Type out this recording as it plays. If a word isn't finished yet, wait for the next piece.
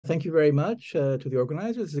thank you very much to the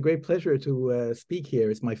organizers. It's a great pleasure to speak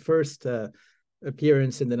here. It's my first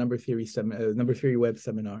appearance in the number theory web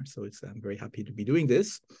seminar, so I'm very happy to be doing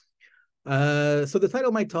this. So the title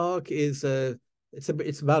of my talk is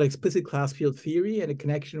it's about explicit class field theory and a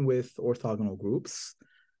connection with orthogonal groups.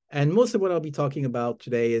 And most of what I'll be talking about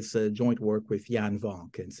today is joint work with Jan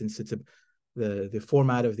Vonk. And since it's the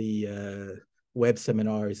format of the web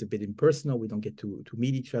seminar is a bit impersonal, we don't get to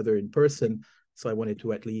meet each other in person. So I wanted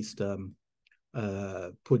to at least put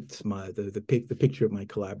the picture of my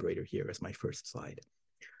collaborator here as my first slide.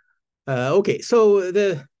 Okay, so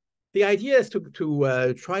the idea is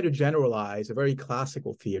to try to generalize a very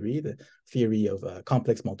classical theory, the theory of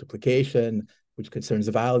complex multiplication, which concerns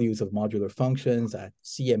the values of modular functions at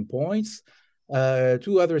CM points,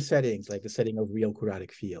 to other settings, like the setting of real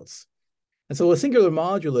quadratic fields. And so a singular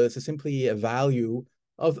modulus is simply a value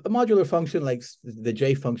of a modular function, like the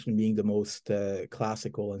J function being the most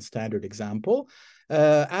classical and standard example,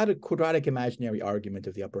 at a quadratic imaginary argument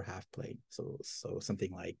of the upper half plane. So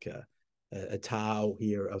something like a tau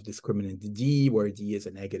here of discriminant D, where D is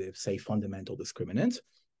a negative, say, fundamental discriminant.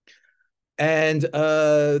 And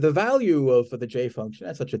the value of the J function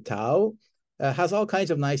at such a tau has all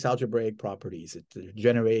kinds of nice algebraic properties.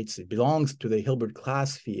 It belongs to the Hilbert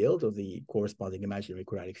class field of the corresponding imaginary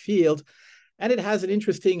quadratic field. And it has an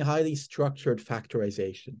interesting, highly structured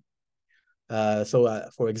factorization.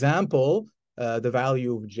 For example, the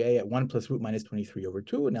value of J at 1 plus root minus 23 over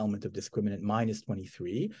 2, an element of discriminant minus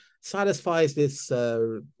 23, satisfies this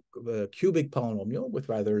cubic polynomial with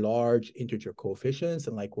rather large integer coefficients.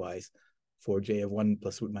 And likewise, for J of 1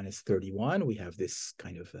 plus root minus 31, we have this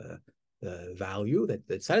kind of value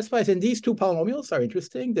that satisfies. And these two polynomials are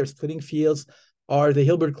interesting. Their splitting fields are the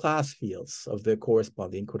Hilbert class fields of the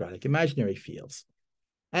corresponding quadratic imaginary fields.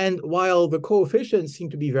 And while the coefficients seem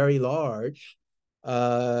to be very large,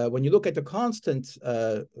 when you look at the constant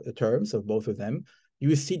terms of both of them,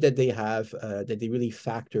 you see that they really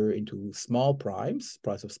factor into small primes,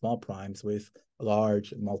 products of small primes with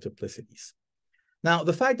large multiplicities. Now,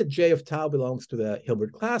 the fact that J of tau belongs to the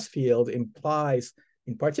Hilbert class field implies,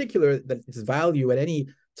 in particular, that its value at any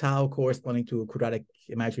tau corresponding to a quadratic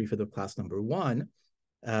imaginary field of class number 1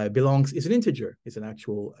 is an integer, is an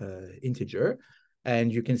actual integer.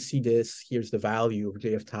 And you can see this, here's the value of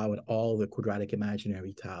J of tau and all the quadratic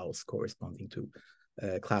imaginary taus corresponding to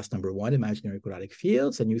class number 1 imaginary quadratic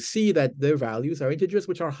fields. And you see that their values are integers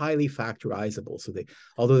which are highly factorizable. So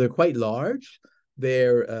although they're quite large,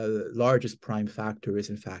 their largest prime factor is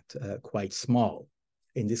in fact quite small.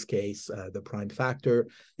 In this case, the prime factor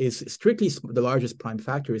is the largest prime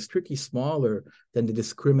factor is strictly smaller than the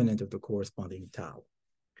discriminant of the corresponding tau.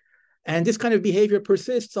 And this kind of behavior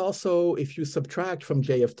persists also if you subtract from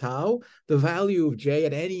J of tau the value of J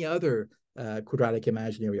at any other quadratic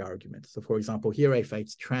imaginary argument. So for example, here, if I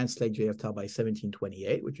translate J of tau by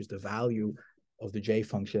 1728, which is the value of the J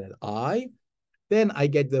function at I, then I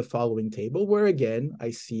get the following table where, again,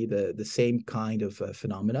 I see the same kind of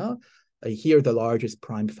phenomena. Here, the largest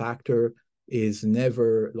prime factor is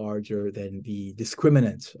never larger than the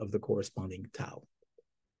discriminant of the corresponding tau.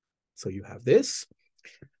 So you have this.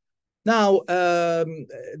 Now,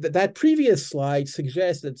 that previous slide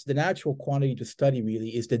suggests that the natural quantity to study really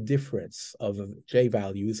is the difference of J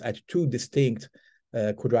values at two distinct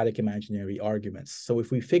quadratic imaginary arguments. So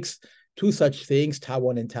if we fix two such things, tau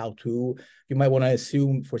 1 and tau 2, you might want to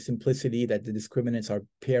assume for simplicity that the discriminants are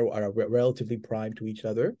relatively prime to each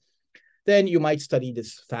other. Then you might study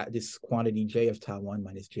this quantity J of tau 1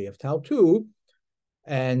 minus J of tau 2.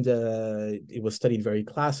 And it was studied very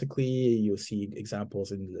classically. You'll see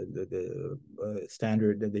examples in the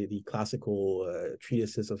standard, the classical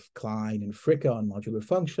treatises of Klein and Fricke on modular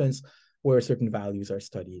functions, where certain values are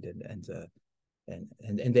studied.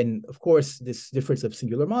 And then, of course, this difference of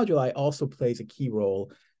singular moduli also plays a key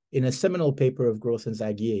role in a seminal paper of Gross and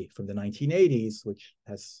Zagier from the 1980s, which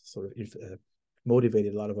has sort of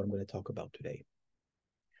motivated a lot of what I'm going to talk about today.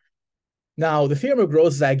 Now, the theorem of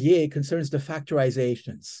Gross-Zagier concerns the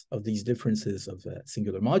factorizations of these differences of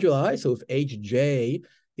singular moduli. So if Hj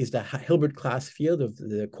is the Hilbert class field of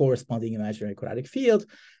the corresponding imaginary quadratic field,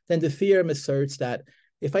 then the theorem asserts that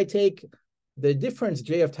if I take the difference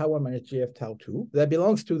J of tau 1 minus J of tau 2, that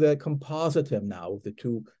belongs to the compositum now of the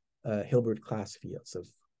two Hilbert class fields of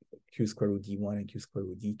Q square root D1 and Q square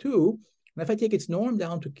root D2. And if I take its norm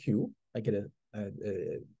down to Q, I get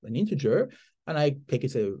an integer, and I take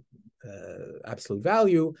its absolute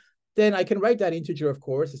value, then I can write that integer, of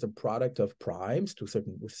course, as a product of primes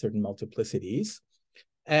with certain multiplicities.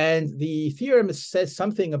 And the theorem says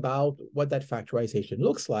something about what that factorization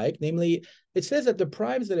looks like. Namely, it says that the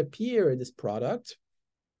primes that appear in this product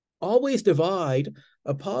always divide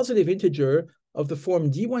a positive integer of the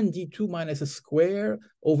form d1, d2 minus a square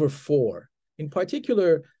over 4. In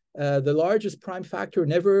particular, the largest prime factor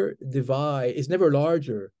is never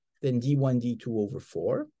larger than d1, d2 over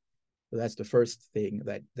 4. So that's the first thing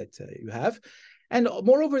that you have. And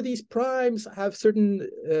moreover, these primes have certain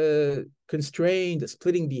constrained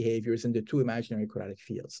splitting behaviors in the two imaginary quadratic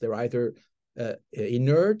fields. They're either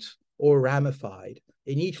inert or ramified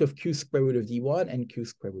in each of q square root of d1 and q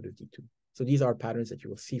square root of d2. So these are patterns that you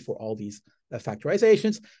will see for all these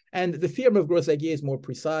factorizations. And the theorem of Gros-Zagier is more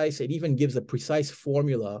precise. It even gives a precise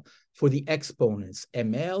formula for the exponents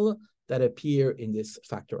ml that appear in this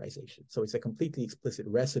factorization. So it's a completely explicit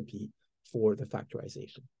recipe for the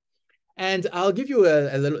factorization. And I'll give you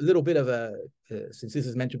a little bit of since this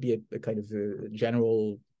is meant to be a kind of a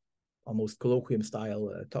general, almost colloquium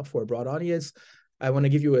style talk for a broad audience, I want to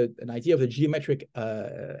give you an idea of the geometric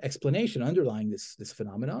explanation underlying this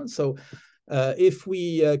phenomenon. So if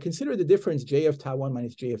we consider the difference j of tau 1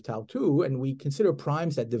 minus j of tau 2, and we consider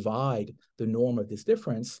primes that divide the norm of this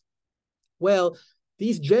difference, well,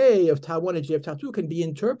 these j of tau 1 and j of tau 2 can be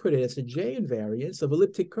interpreted as the j invariance of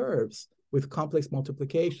elliptic curves with complex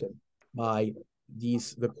multiplication by the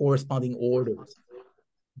corresponding orders,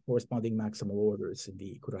 corresponding maximal orders in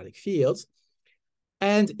the quadratic fields.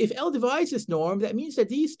 And if L divides this norm, that means that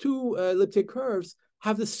these two elliptic curves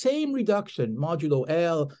have the same reduction modulo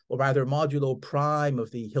L, or rather modulo prime of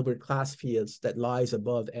the Hilbert class fields that lies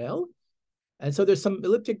above L. And so there's some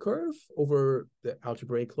elliptic curve over the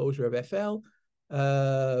algebraic closure of FL,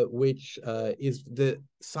 which is the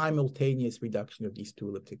simultaneous reduction of these two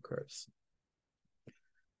elliptic curves.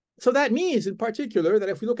 So that means, in particular, that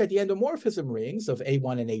if we look at the endomorphism rings of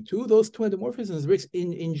A1 and A2, those two endomorphisms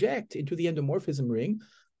inject into the endomorphism ring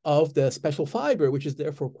of the special fiber, which is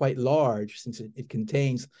therefore quite large, since it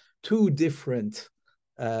contains two different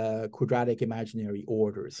quadratic imaginary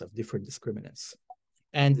orders of different discriminants.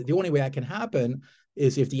 And the only way that can happen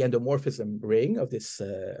is if the endomorphism ring of this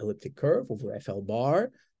elliptic curve over FL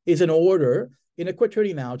bar is an order in a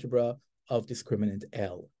quaternion algebra of discriminant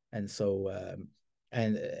L. And so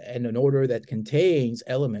and an order that contains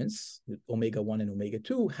elements, omega 1 and omega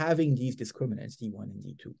 2, having these discriminants, d1 and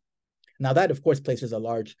d2. Now that, of course, places a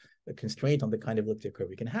large constraint on the kind of elliptic curve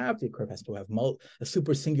we can have. The curve has to have a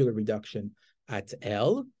super singular reduction at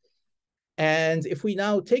L. And if we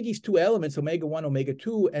now take these two elements, omega 1, omega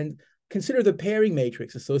 2, and consider the pairing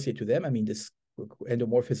matrix associated to them, I mean, this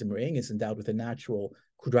endomorphism ring is endowed with a natural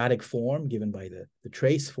quadratic form given by the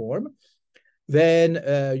trace form. Then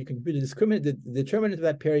you can compute the discriminant. The determinant of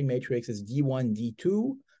that pairing matrix is d1,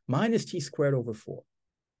 d2 minus t squared over 4.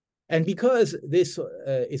 And because this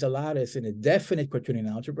is a lattice in a definite quaternion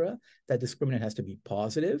algebra, that discriminant has to be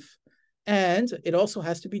positive. And it also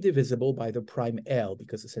has to be divisible by the prime L,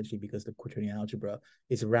 because the quaternion algebra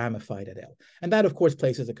is ramified at L. And that, of course,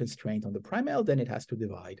 places a constraint on the prime L. Then it has to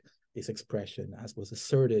divide this expression, as was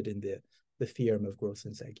asserted in the theorem of Gros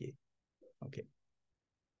and Zagier. Okay.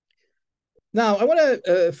 Now, I want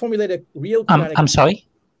to formulate a real quadratic... I'm sorry?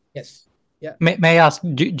 Yes. Yeah. May I ask,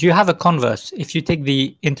 do you have a converse? If you take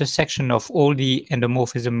the intersection of all the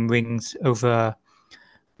endomorphism rings over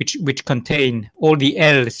which contain all the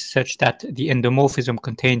L's such that the endomorphism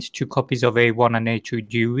contains two copies of A1 and A2,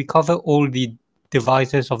 do you recover all the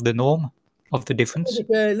divisors of the norm of the difference? It's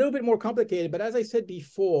a little bit more complicated, but as I said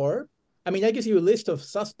before, I mean, that gives you a list of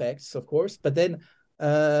suspects, of course, but then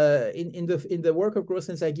in the work of Gros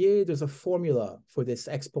and Zagier, there's a formula for this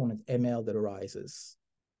exponent ML that arises.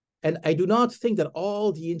 And I do not think that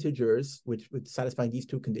all the integers, which would satisfy these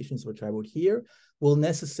two conditions, which I wrote here, will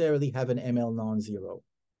necessarily have an ML non-zero.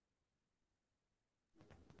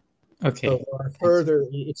 Okay. So further,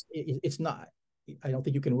 it's not, I don't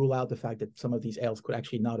think you can rule out the fact that some of these L's could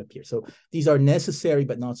actually not appear. So these are necessary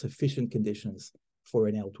but not sufficient conditions for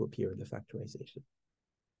an L to appear in the factorization.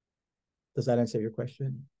 Does that answer your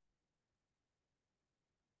question?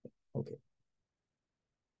 Okay.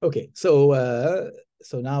 Okay, so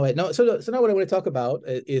now what I want to talk about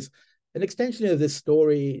is an extension of this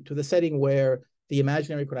story to the setting where the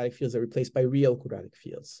imaginary quadratic fields are replaced by real quadratic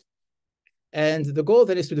fields. And the goal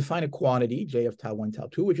then is to define a quantity, j of tau 1, tau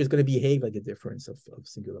 2, which is going to behave like a difference of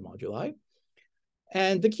singular moduli.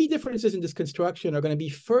 And the key differences in this construction are going to be,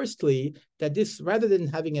 firstly, that this, rather than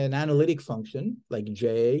having an analytic function like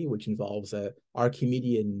j, which involves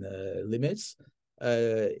Archimedean limits,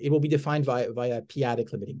 it will be defined via a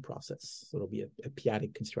p-adic limiting process. So it'll be a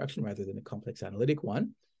p-adic construction rather than a complex analytic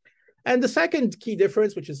one. And the second key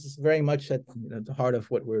difference, which is very much at the heart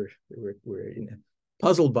of what we're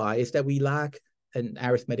puzzled by, is that we lack an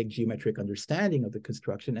arithmetic geometric understanding of the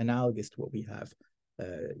construction analogous to what we have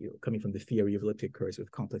coming from the theory of elliptic curves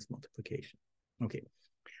with complex multiplication. Okay.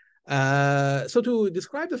 So to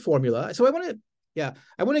describe the formula, so I want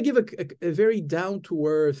to give a very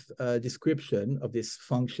down-to-earth description of this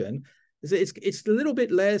function. It's a little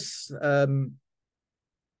bit less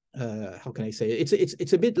how can I say it?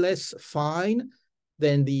 It's a bit less fine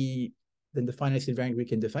than the finite invariant we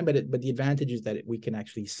can define, but the advantage is that we can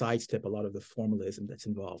actually sidestep a lot of the formalism that's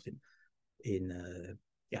involved in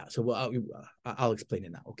yeah. So I'll explain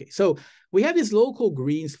it now. Okay, so we have this local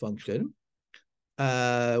Green's function,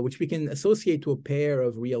 which we can associate to a pair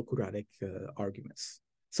of real quadratic arguments.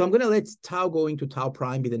 So I'm going to let tau going to tau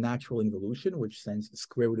prime be the natural involution, which sends the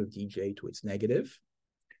square root of dj to its negative.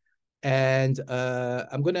 And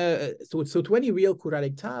I'm going to, so to any real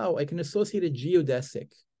quadratic tau, I can associate a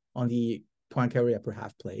geodesic on the Poincare upper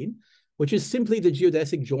half plane, which is simply the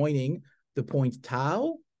geodesic joining the point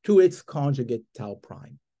tau to its conjugate tau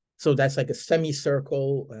prime. So that's like a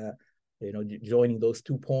semicircle, joining those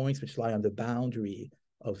 2 points which lie on the boundary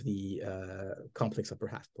of the complex upper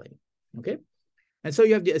half plane. Okay, and so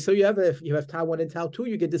you have tau 1 and tau 2.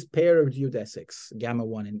 You get this pair of geodesics, gamma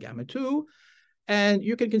 1 and gamma 2, and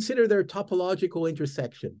you can consider their topological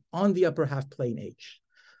intersection on the upper half plane H.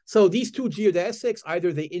 So these two geodesics,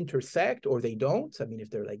 either they intersect or they don't. I mean, if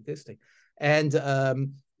they're like this, and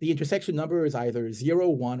the intersection number is either 0,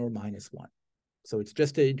 1, or -1. So it's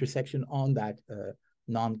just an intersection on that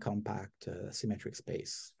non-compact symmetric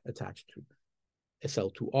space attached to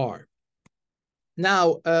SL2R.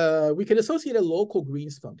 Now, we can associate a local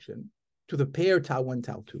Green's function to the pair tau 1,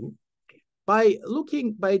 tau 2 by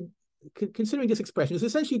considering this expression. It's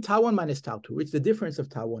essentially tau 1 minus tau 2. It's the difference of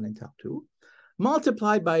tau 1 and tau 2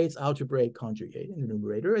 multiplied by its algebraic conjugate in the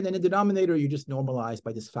numerator. And then in the denominator, you just normalize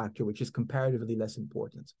by this factor, which is comparatively less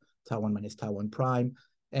important, tau 1 minus tau 1 prime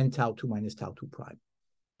and tau 2 minus tau 2 prime.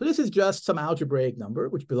 So this is just some algebraic number,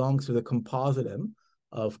 which belongs to the compositum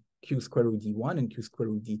of q square root d1 and q square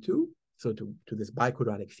root d2, so to this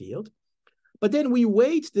biquadratic field. But then we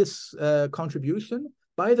weight this contribution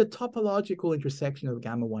by the topological intersection of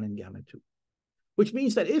gamma 1 and gamma 2, which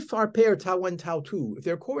means that if our pair tau 1, tau 2, if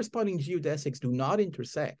their corresponding geodesics do not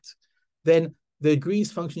intersect, then the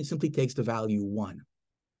Green's function simply takes the value 1.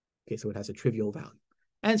 Okay, so it has a trivial value.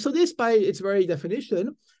 And so this, by its very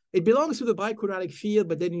definition, it belongs to the biquadratic field,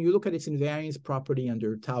 but then you look at its invariance property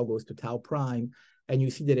under tau goes to tau prime, and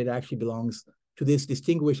you see that it actually belongs to this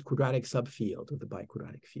distinguished quadratic subfield of the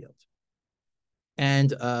biquadratic field.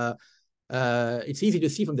 And it's easy to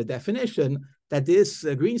see from the definition that this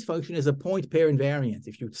Green's function is a point pair invariant.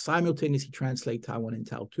 If you simultaneously translate tau 1 and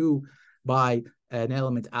tau 2 by an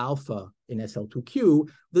element alpha in SL2Q,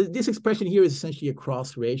 this expression here is essentially a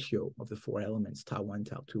cross ratio of the 4 elements, tau 1,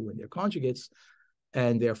 tau 2, and their conjugates,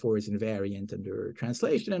 and therefore is invariant under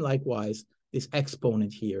translation. And likewise, this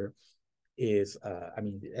exponent here is,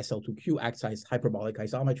 SL2Q acts as hyperbolic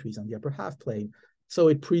isometries on the upper half plane, so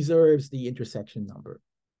it preserves the intersection number.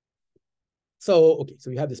 So, okay, so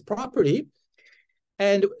we have this property.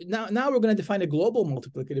 And now we're going to define a global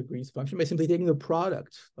multiplicative Green's function by simply taking the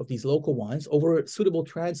product of these local ones over suitable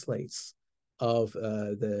translates of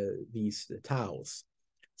these taus.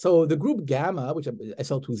 So the group gamma, which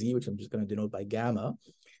SL2Z, which I'm just going to denote by gamma,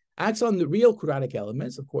 acts on the real quadratic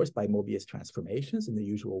elements, of course, by Mobius transformations in the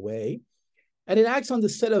usual way. And it acts on the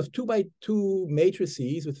set of 2 by 2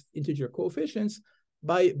 matrices with integer coefficients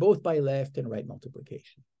both by left and right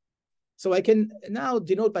multiplication. So I can now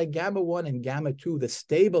denote by gamma 1 and gamma 2 the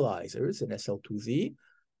stabilizers in SL2Z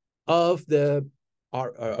of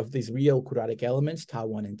these real quadratic elements, tau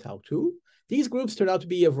 1 and tau 2. These groups turn out to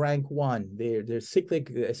be of rank 1. They're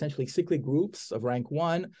cyclic, essentially cyclic groups of rank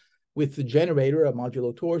 1 with the generator of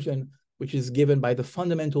modulo torsion, which is given by the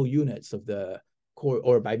fundamental units of the core,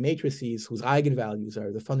 or by matrices whose eigenvalues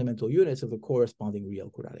are the fundamental units of the corresponding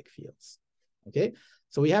real quadratic fields. Okay,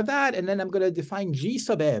 so we have that, and then I'm going to define G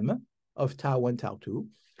sub m of tau 1, tau 2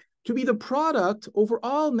 to be the product over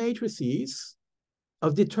all matrices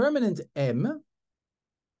of determinant m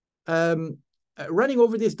running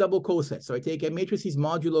over this double coset. So I take a matrices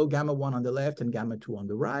modulo gamma 1 on the left and gamma 2 on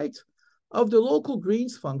the right of the local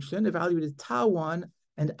Green's function evaluated tau 1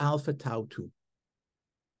 and alpha tau 2.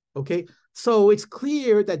 Okay, so it's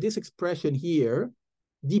clear that this expression here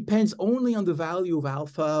depends only on the value of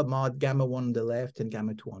alpha mod gamma 1 on the left and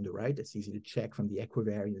gamma 2 on the right. That's easy to check from the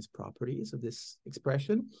equivariance properties of this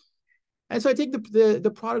expression. And so I take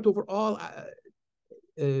the product over all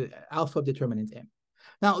alpha of determinant m.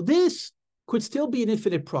 Now, this could still be an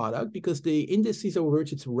infinite product because the indices over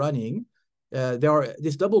which it's running, there are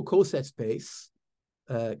this double coset space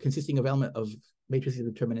consisting of element of matrices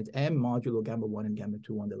of determinant m modulo gamma 1 and gamma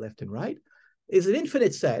 2 on the left and right. is an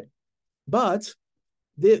infinite set, but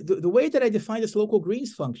the way that I define this local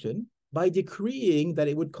Green's function, by decreeing that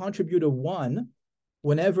it would contribute a 1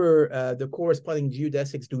 whenever the corresponding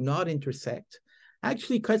geodesics do not intersect,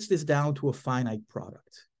 actually cuts this down to a finite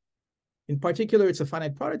product. In particular, it's a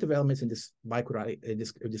finite product of elements in this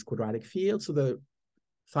this quadratic field. So the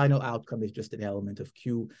final outcome is just an element of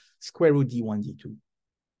Q square root D1, D2.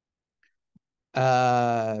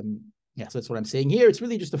 Yeah, so that's what I'm saying here. It's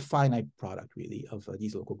really just a finite product, really, of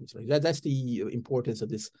these local groups. That's the importance of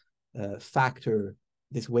this factor,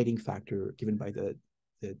 this weighting factor given by the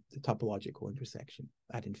topological intersection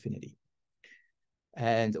at infinity.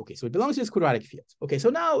 And okay, so it belongs to this quadratic field. Okay, so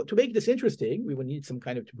now to make this interesting, we will need some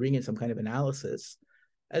kind of, to bring in some kind of analysis.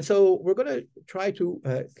 And so we're going to try to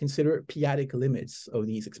consider p-adic limits of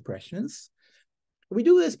these expressions. We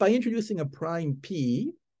do this by introducing a prime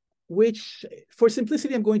p, which for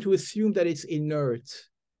simplicity, I'm going to assume that it's inert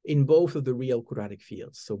in both of the real quadratic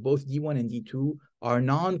fields. So both D1 and D2 are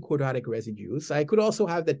non-quadratic residues. I could also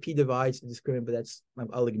have that p divides the discriminant, but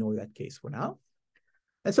I'll ignore that case for now.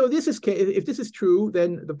 And so if this is true,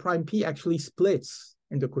 then the prime p actually splits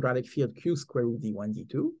in the quadratic field Q square root D1,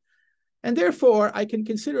 D2. And therefore, I can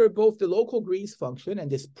consider both the local Green's function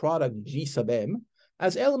and this product G sub m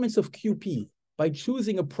as elements of QP by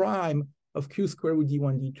choosing a prime of Q square root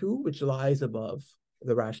D1, D2, which lies above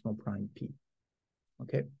the rational prime P.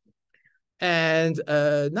 Okay. And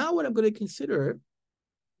now what I'm going to consider,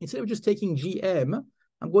 instead of just taking Gm,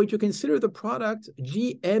 I'm going to consider the product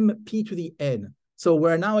Gmp to the n. So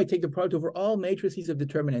where now I take the product over all matrices of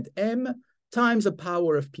determinant m times a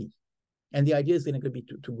power of p. And the idea is going to be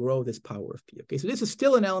to grow this power of p. Okay, so this is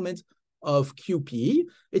still an element of QP.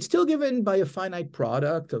 It's still given by a finite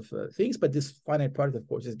product of things, but this finite product, of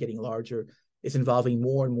course, is getting larger. It's involving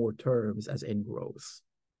more and more terms as n grows.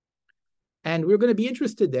 And we're going to be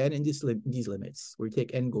interested then in these limits, where we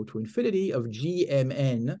take n go to infinity of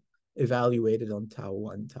Gmn evaluated on tau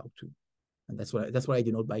 1, tau 2. And that's what I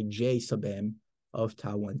denote by J sub m of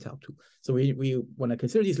tau 1, tau 2. So we want to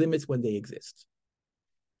consider these limits when they exist.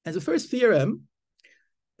 And the first theorem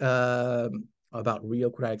about real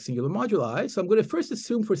quadratic singular moduli. So I'm going to first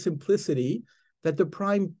assume for simplicity that the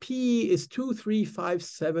prime p is 2, 3, 5,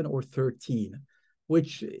 7, or 13,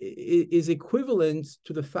 which is equivalent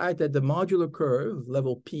to the fact that the modular curve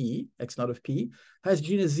level p, x naught of p, has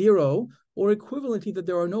genus 0, or equivalently that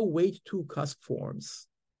there are no weight 2 cusp forms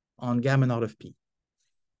on gamma naught of p.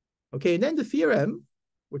 Okay, and then the theorem,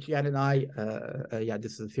 which Jan and I,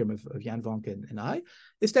 this is the theorem of Jan Vonk and I,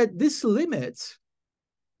 is that this limit,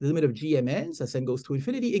 the limit of Gmn's as n goes to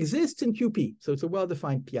infinity, exists in QP. So it's a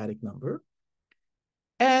well-defined p-adic number.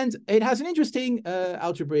 And it has an interesting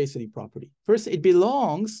algebraicity property. First, it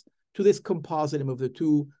belongs to this compositum of the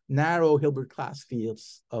two narrow Hilbert class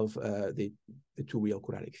fields of the two real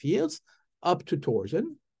quadratic fields up to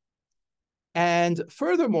torsion. And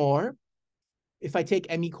furthermore, if I take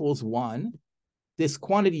m equals 1, this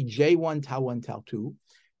quantity J1, tau 1, tau 2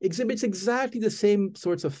 exhibits exactly the same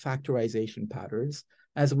sorts of factorization patterns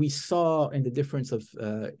as we saw in the difference of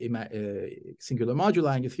singular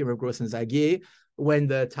moduli in the theorem of Gross and Zagier, when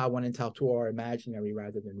the tau 1 and tau 2 are imaginary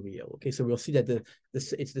rather than real. Okay, so we'll see that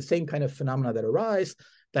it's the same kind of phenomena that arise,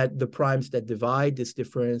 that the primes that divide this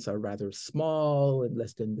difference are rather small and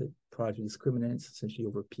less than the product of discriminants, essentially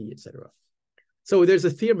over p, etc. So there's a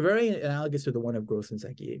theorem very analogous to the one of Gross and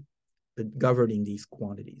Zagier, governing these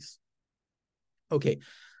quantities. Okay,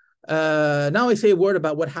 now I say a word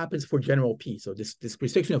about what happens for general P. So this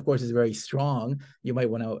restriction, of course, is very strong. You might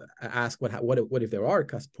want to ask what if there are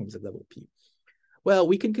cusp forms at level P? Well,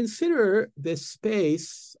 we can consider this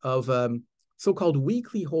space of so-called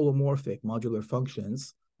weakly holomorphic modular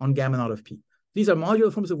functions on gamma naught of P. These are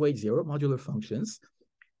modular forms of weight 0, modular functions,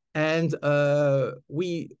 and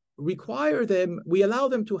we allow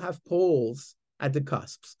them to have poles at the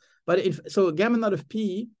cusps. But so gamma naught of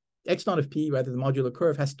P, x naught of P, rather the modular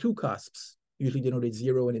curve, has two cusps, usually denoted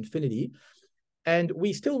 0 and infinity. And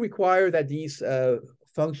we still require that these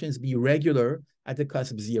functions be regular at the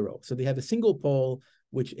cusp 0. So they have a single pole,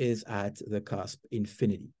 which is at the cusp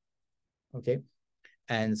infinity. Okay.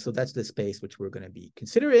 And so that's the space which we're going to be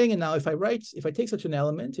considering. And now if I take such an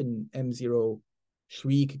element in M0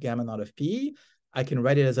 shriek gamma naught of P, I can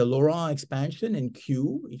write it as a Laurent expansion in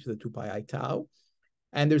Q, e to the 2 pi I tau.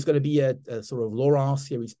 And there's going to be a sort of Laurent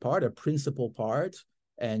series part, a principal part,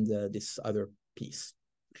 and this other piece.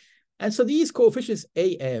 And so these coefficients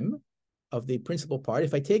AM of the principal part,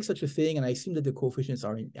 if I take such a thing and I assume that the coefficients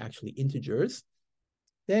are actually integers,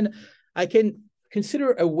 then I can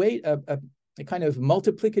consider a kind of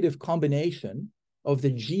multiplicative combination of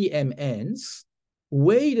the GMNs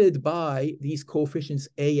weighted by these coefficients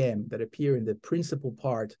AM that appear in the principal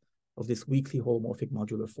part of this weakly holomorphic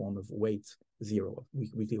modular form of weight 0,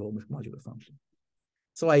 weakly holomorphic modular function.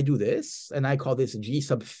 So I do this, and I call this G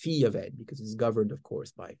sub phi of n, because it's governed, of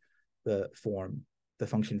course, by the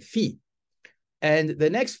function phi. And the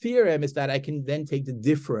next theorem is that I can then take the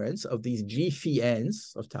difference of these G phi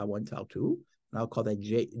n's of tau 1, tau 2, and I'll call that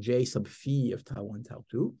J sub phi of tau 1, tau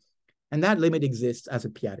 2. And that limit exists as a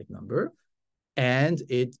p-adic number, and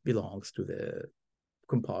it belongs to the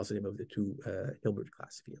compositum of the two Hilbert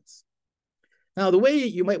class fields. Now, the way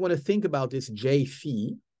you might want to think about this J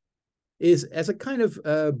phi is as a kind of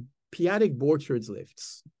p-adic Borcherd's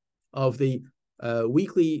lifts of the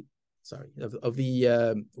weakly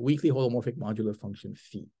holomorphic modular function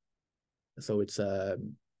phi. So it's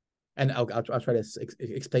and I'll try to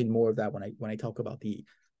explain more of that when I talk about the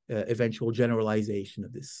eventual generalization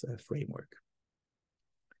of this framework.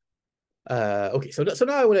 Okay, so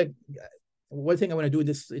now I want to. One thing I want to do in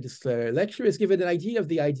this lecture is give it an idea of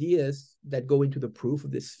the ideas that go into the proof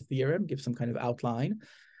of this theorem, give some kind of outline.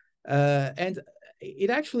 And it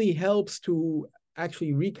actually helps to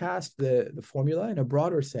actually recast the formula in a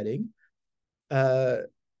broader setting,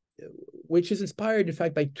 which is inspired, in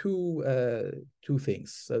fact, by two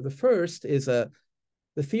things. So the first is the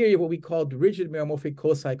theory of what we call rigid meromorphic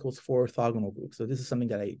cocycles for orthogonal groups. So this is something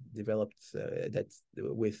that I developed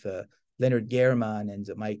with Lennart Gehrmann and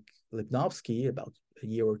Mike Lipnowski about a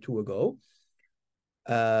year or two ago.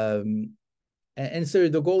 And so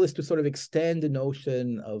the goal is to sort of extend the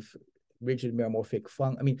notion of rigid meromorphic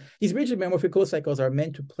these rigid meromorphic cocycles are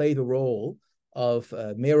meant to play the role of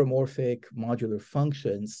meromorphic modular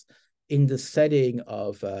functions in the setting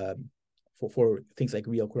of for things like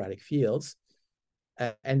real quadratic fields.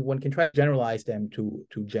 And one can try to generalize them to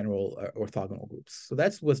general orthogonal groups. So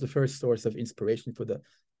that was the first source of inspiration for the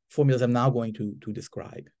formulas I'm now going to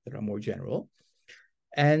describe that are more general.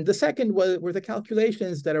 And the second were the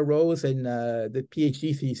calculations that arose in the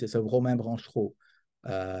PhD thesis of Romain Branchereau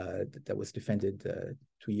that was defended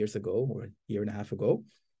 2 years ago or a year and a half ago.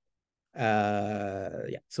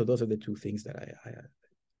 Yeah, so those are the two things that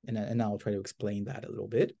and now I'll try to explain that a little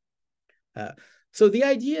bit. So the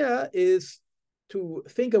idea is to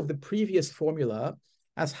think of the previous formula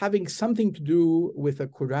as having something to do with a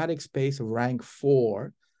quadratic space of rank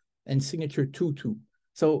 4 and signature 2, 2.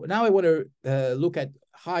 So now I want to look at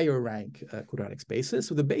higher rank quadratic spaces.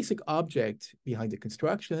 So the basic object behind the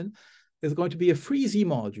construction is going to be a free Z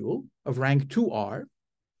module of rank 2R,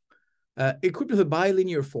 equipped with a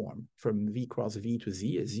bilinear form from V cross V to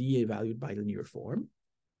Z, a Z-valued bilinear form.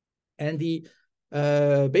 And the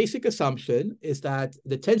basic assumption is that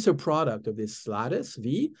the tensor product of this lattice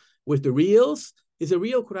V with the reals is a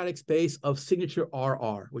real quadratic space of signature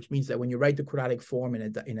RR, which means that when you write the quadratic form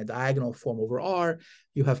in a diagonal form over R,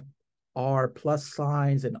 you have R plus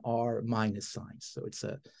signs and R minus signs. So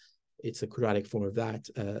it's a quadratic form of that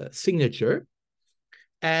signature.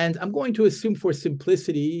 And I'm going to assume for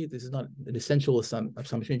simplicity, this is not an essential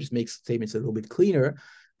assumption, it just makes statements a little bit cleaner,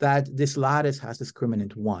 that this lattice has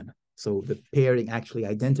discriminant 1. So the pairing actually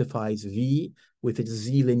identifies V with its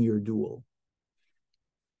Z linear dual.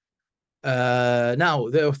 Now,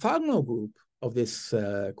 the orthogonal group of this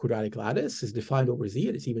quadratic lattice is defined over Z,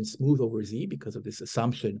 and it's even smooth over Z because of this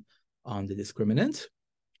assumption on the discriminant.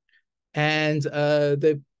 And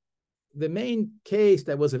the main case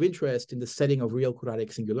that was of interest in the setting of real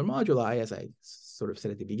quadratic singular moduli, as I sort of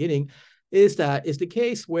said at the beginning, is the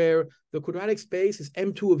case where the quadratic space is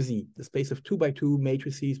M2 of Z, the space of 2 by 2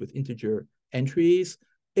 matrices with integer entries,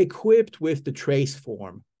 equipped with the trace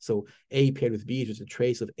form. So A paired with B is just a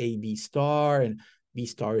trace of AB star, and B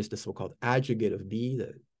star is the so-called adjugate of B,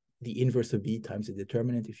 the inverse of B times the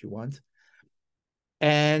determinant, if you want.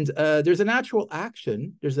 And there's a natural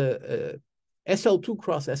action. There's a SL2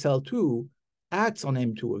 cross SL2 acts on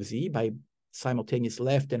M2 of Z by simultaneous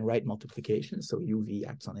left and right multiplication. So UV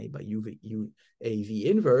acts on A by UAV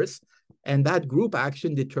inverse. And that group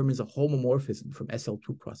action determines a homomorphism from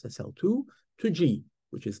SL2 cross SL2 to G,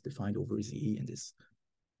 which is defined over Z in this.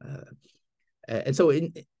 And so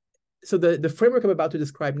the framework I'm about to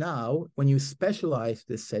describe now, when you specialize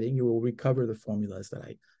this setting, you will recover the formulas that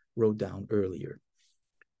I wrote down earlier.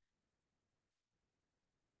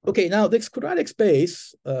 Okay, now this quadratic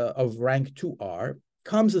space of rank 2R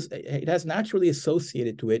it has naturally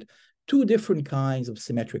associated to it two different kinds of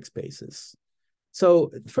symmetric spaces.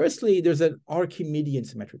 So firstly, there's an Archimedean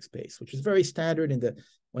symmetric space, which is very standard in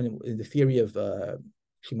the theory of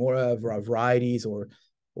Shimura varieties or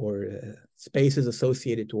spaces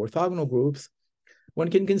associated to orthogonal groups. One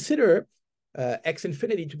can consider X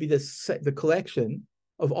infinity to be the collection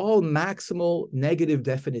of all maximal negative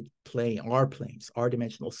definite R-planes,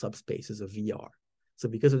 R-dimensional subspaces of VR. So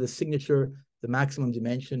because of the signature, the maximum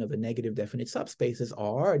dimension of a negative definite subspace is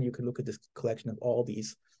R, and you can look at this collection of all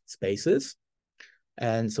these spaces.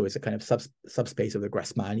 And so it's a kind of subspace of the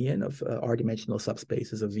Grassmannian of R-dimensional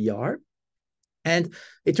subspaces of VR. And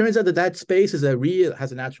it turns out that that space has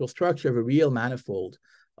a natural structure of a real manifold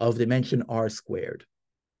of dimension R squared.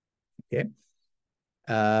 Okay.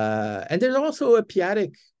 And there's also a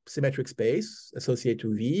p-adic symmetric space associated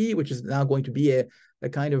to V, which is now going to be a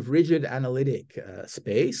kind of rigid analytic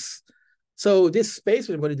space. So this space,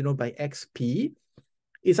 which I'm going to denote by XP,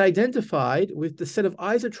 is identified with the set of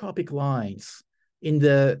isotropic lines in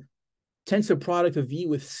the tensor product of V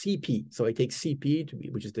with CP. So I take CP to be,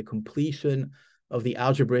 which is the completion of the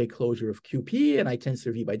algebraic closure of QP, and I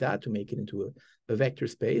tensor V by that to make it into a vector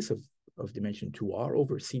space of dimension 2R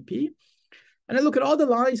over CP. And I look at all the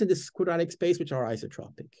lines in this quadratic space which are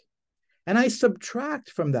isotropic. And I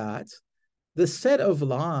subtract from that the set of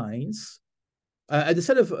lines, lines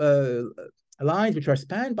which are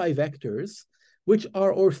spanned by vectors, which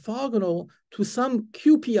are orthogonal to some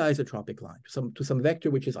QP isotropic line, to some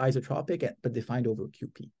vector which is isotropic but defined over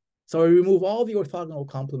QP. So I remove all the orthogonal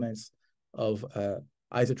complements of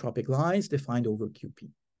isotropic lines defined over QP.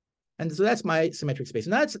 And so that's my symmetric space.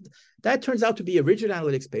 And that turns out to be a rigid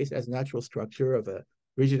analytic space as a natural structure of a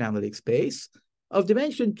rigid analytic space of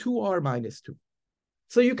dimension 2R minus 2.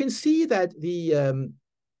 So you can see that the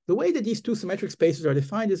way that these two symmetric spaces are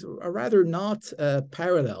defined are rather not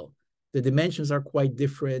parallel. The dimensions are quite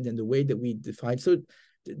different in the way that we define. So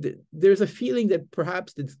there's a feeling that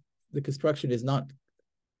perhaps the construction is not,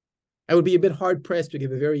 I would be a bit hard pressed to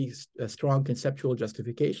give a very strong conceptual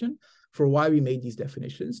justification for why we made these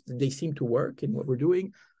definitions. They seem to work in what we're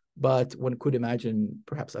doing, but one could imagine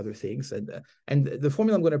perhaps other things. And the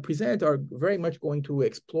formula I'm going to present are very much going to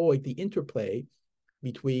exploit the interplay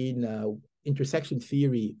between intersection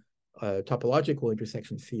theory, topological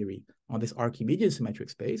intersection theory on this Archimedean symmetric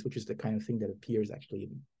space, which is the kind of thing that appears actually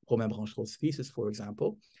in Romain Branchereau's thesis, for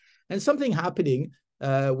example, and something happening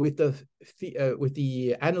with the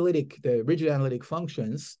rigid analytic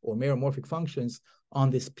functions or meromorphic functions on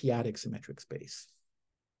this p-adic symmetric space.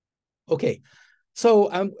 Okay, so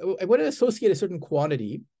I want to associate a certain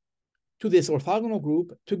quantity to this orthogonal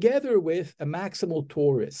group together with a maximal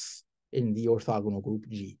torus in the orthogonal group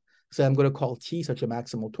G. So I'm going to call T such a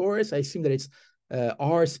maximal torus. I assume that it's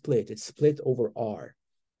R split. It's split over R.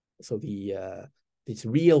 So its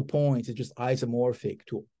real points is just isomorphic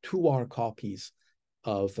to R copies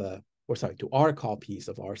of R copies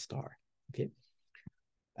of R star. Okay.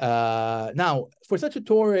 Now, for such a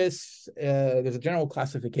torus, there's a general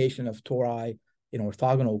classification of tori in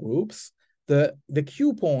orthogonal groups. The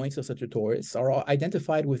Q points of such a torus are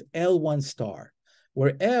identified with L1 star,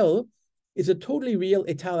 where L is a totally real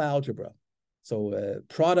étale algebra. So a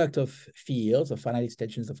product of fields, of finite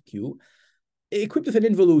extensions of Q, equipped with an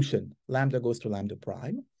involution. Lambda goes to lambda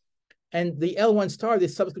prime. And the L1 star,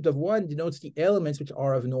 this subscript of 1, denotes the elements which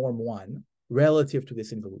are of norm 1 relative to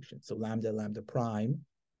this involution. So lambda prime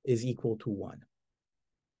is equal to 1.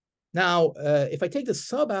 Now, if I take the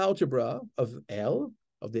subalgebra of L,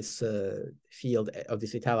 of this field, of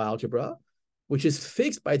this étale algebra, which is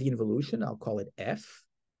fixed by the involution, I'll call it F,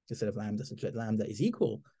 instead of lambda, such that lambda is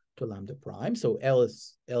equal to lambda prime. So L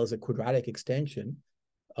is a quadratic extension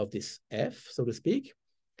of this F, so to speak.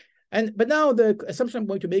 But now the assumption I'm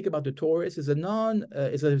going to make about the torus is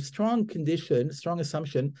a strong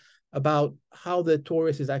assumption about how the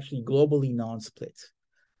torus is actually globally non-split.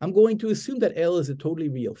 I'm going to assume that L is a totally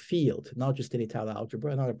real field, not just an étale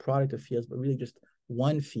algebra, not a product of fields, but really just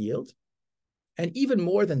one field. And even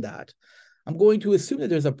more than that, I'm going to assume that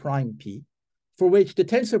there's a prime P for which the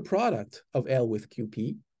tensor product of L with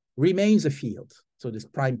QP remains a field. So this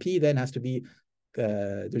prime P then has to be,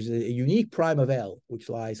 there's a unique prime of L which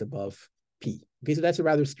lies above P. Okay, so that's a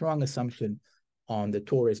rather strong assumption on the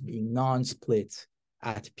torus being non-split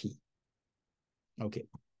at P. Okay.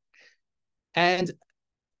 And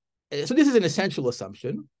so this is an essential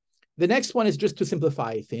assumption. The next one is just to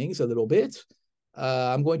simplify things a little bit.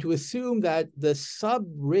 I'm going to assume that the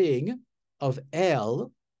subring of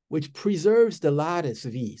L, which preserves the lattice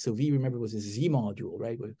V. So V, remember, was a Z module,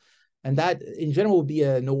 right? And that in general will be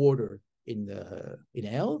an order in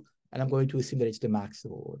L. And I'm going to assume that it's the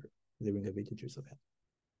maximal order, the ring of integers of L.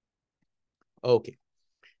 Okay.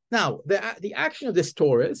 Now, the action of this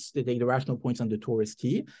torus, the rational points on the torus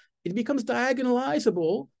T, it becomes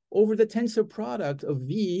diagonalizable over the tensor product of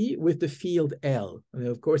V with the field L. And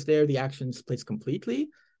of course, there the action splits completely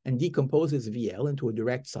and decomposes VL into a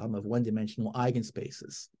direct sum of one-dimensional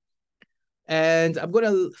eigenspaces. And I'm going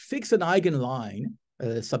to fix an eigenline,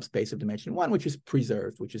 a subspace of dimension 1, which is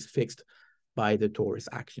preserved, which is fixed by the torus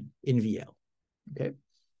action in VL. Okay.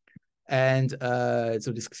 And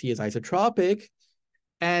so this C is isotropic.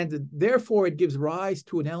 And therefore, it gives rise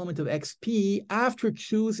to an element of XP after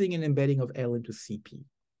choosing an embedding of L into CP.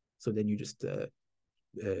 So then you just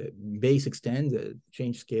base extend,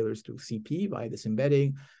 change scalars to CP by this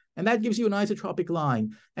embedding. And that gives you an isotropic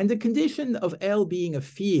line. And the condition of L being a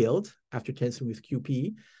field after tensing with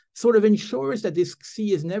QP sort of ensures that this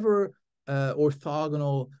C is never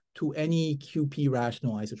orthogonal to any QP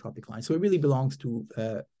rational isotropic line. So it really belongs to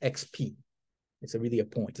XP. It's really a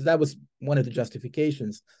point. So that was one of the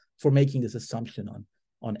justifications for making this assumption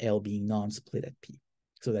on L being non-split at P,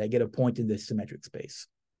 so that I get a point in this symmetric space.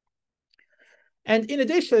 And in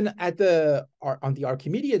addition, on the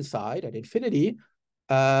Archimedean side, at infinity,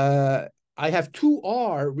 I have two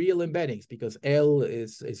R real embeddings because L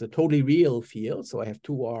is a totally real field. So I have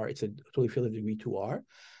two R. It's a totally field of degree 2R.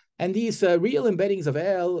 And these real embeddings of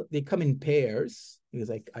L, they come in pairs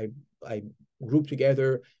because I group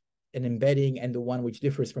together an embedding and the one which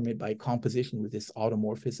differs from it by composition with this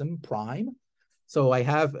automorphism prime. So I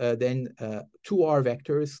have then two R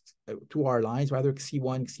vectors, two R lines, rather,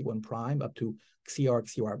 xc1 prime up to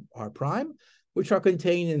xcr prime, which are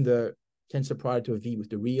contained in the tensor product of V with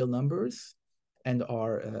the real numbers and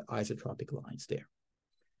are isotropic lines there.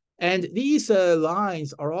 And these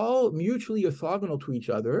lines are all mutually orthogonal to each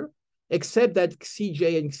other, except that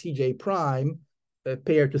Cj and Cj prime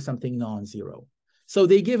pair to something non-zero. So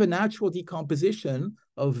they give a natural decomposition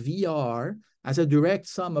of VR as a direct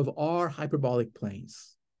sum of R hyperbolic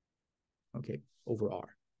planes, okay, over R.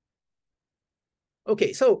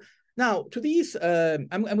 Okay, so now to these,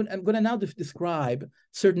 I'm going to now describe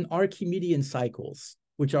certain Archimedean cycles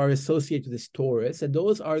which are associated with this torus, and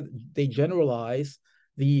those are, they generalize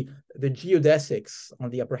the geodesics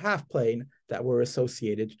on the upper half plane that were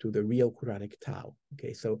associated to the real quadratic tau.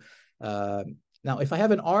 Okay, so now if I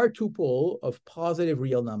have an R tuple of positive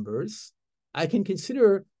real numbers, I can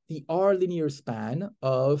consider the R linear span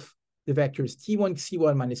of the vectors T1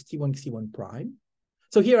 C1 minus T1 C1 prime.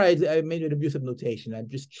 So here I made an abusive notation. I'm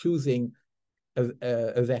just choosing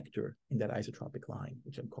a vector in that isotropic line,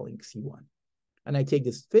 which I'm calling C1. And I take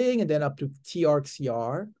this thing and then up to TR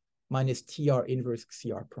CR minus TR inverse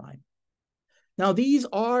CR prime. Now these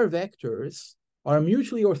R vectors are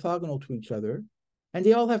mutually orthogonal to each other, and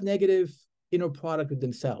they all have negative inner product with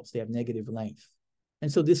themselves. They have negative length.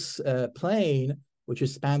 And so this plane, which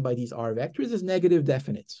is spanned by these R vectors, is negative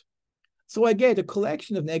definite. So I get a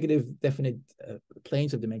collection of negative definite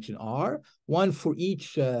planes of dimension R, one for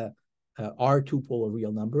each R tuple of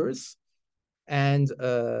real numbers. And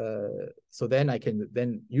so then I can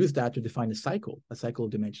then use that to define a cycle of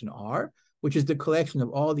dimension R, which is the collection of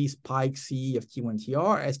all these pi C of T1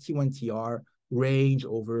 TR as T1 TR range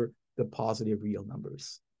over the positive real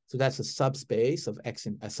numbers. So that's a subspace of X,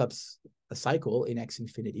 a cycle in X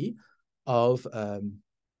infinity of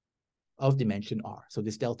dimension R. So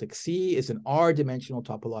this delta C is an R-dimensional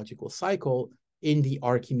topological cycle in the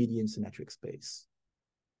Archimedean symmetric space.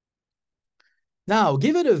 Now,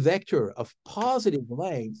 given a vector of positive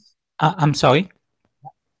length. I'm sorry.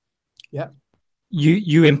 Yeah.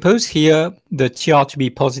 You impose here the TR to be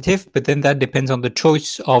positive, but then that depends on the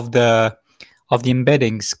choice of the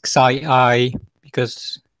embeddings xi I,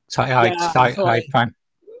 because xi I, xi I prime.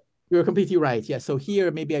 You're completely right. Yeah. So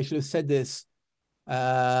here maybe I should have said this.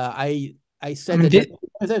 I said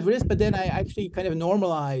that risk, but then I actually kind of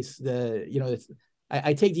normalize the,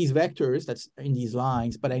 I take these vectors that's in these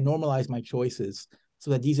lines, but I normalize my choices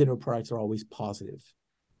so that these inner products are always positive.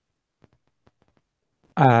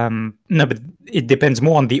 No, but it depends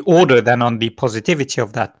more on the order than on the positivity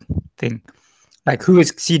of that thing. Like who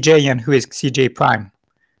is Cj and who is Cj prime?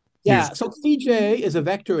 Yeah, so Cj is a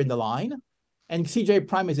vector in the line, and Cj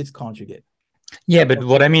prime is its conjugate. Yeah, but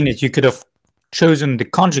what I mean is you could have chosen the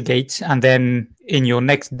conjugates, and then in your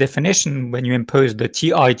next definition, when you impose the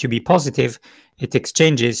Ti to be positive, it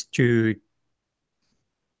exchanges to.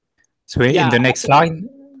 So in the next line,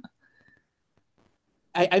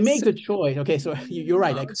 I make the choice. Okay, so you're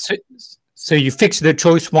right. So you fix the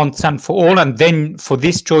choice once and for all, and then for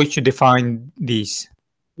this choice you define these.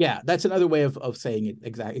 Yeah, that's another way of saying it.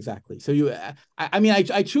 Exactly. So you,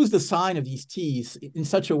 I choose the sign of these T's in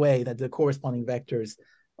such a way that the corresponding vectors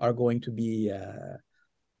are going to be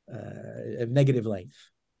of negative length.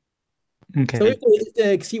 Okay. So if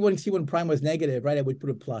the C1 prime was negative, right, I would put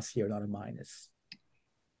a plus here, not a minus.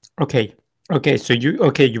 Okay. Okay. So you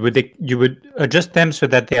would adjust them so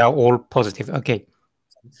that they are all positive. Okay.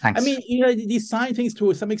 Thanks. I mean, you know, these sign things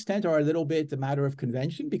to some extent are a little bit a matter of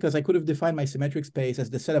convention, because I could have defined my symmetric space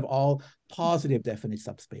as the set of all positive definite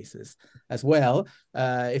subspaces as well.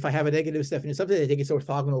 If I have a negative definite subspace, I think it's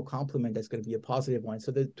orthogonal complement that's going to be a positive one.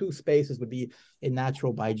 So the two spaces would be in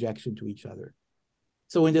natural bijection to each other.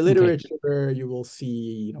 So in the literature, you will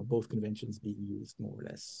see, you know, both conventions being used more or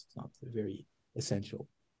less. It's not very essential.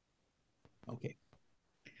 Okay.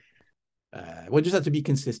 We'll just have to be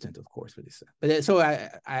consistent, of course, with this. But so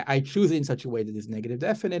I choose it in such a way that is negative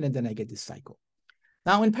definite, and then I get this cycle.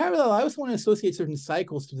 Now, in parallel, I also want to associate certain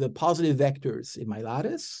cycles to the positive vectors in my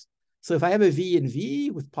lattice. So if I have a V and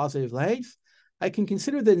V with positive length, I can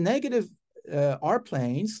consider the negative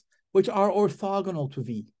R-planes, which are orthogonal to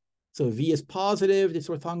V. So V is positive, this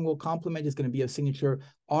orthogonal complement is going to be of signature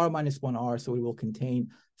R minus 1R, so it will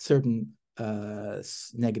contain certain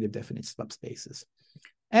negative definite subspaces.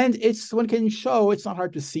 And one can show, it's not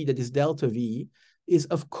hard to see that this delta V is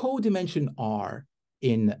of codimension R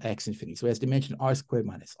in X infinity. So it has dimension R squared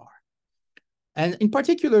minus R. And in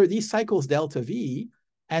particular, these cycles delta V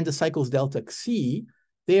and the cycles delta Xi,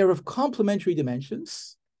 they are of complementary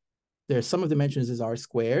dimensions. Their sum of dimensions is R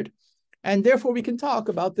squared. And therefore, we can talk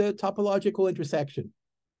about the topological intersection.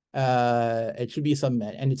 It should be some,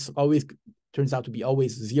 and it's always turns out to be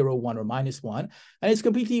always 0, 1, or minus 1. And it's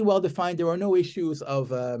completely well-defined. There are no issues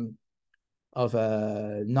of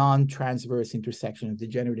non-transverse intersection, of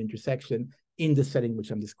degenerate intersection in the setting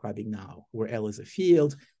which I'm describing now, where L is a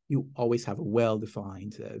field. You always have a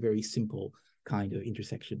well-defined, very simple kind of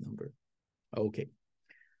intersection number. Okay.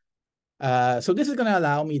 So this is going to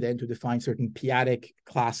allow me then to define certain p-adic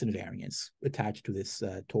class invariants attached to this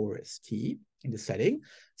torus T in the setting.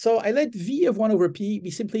 So I let V of 1 over P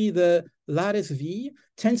be simply the lattice V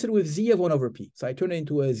tensor with Z of 1 over P. So I turn it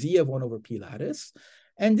into a Z of 1 over P lattice.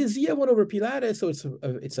 And this Z of 1 over P lattice, so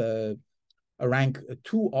it's a rank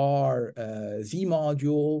 2R Z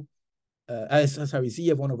module, Z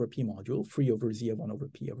of 1 over P module, free over Z of 1 over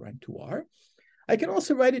P of rank 2R. I can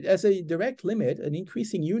also write it as a direct limit, an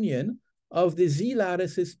increasing union of the Z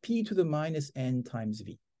lattices P to the minus N times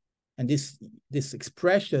V. And this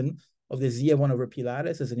expression of the Z of 1 over P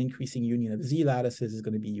lattice as an increasing union of Z lattices is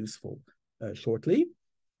going to be useful shortly.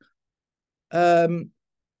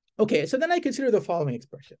 Okay, so then I consider the following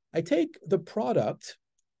expression. I take the product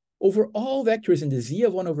over all vectors in the Z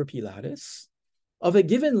of 1 over P lattice of a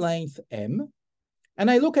given length M,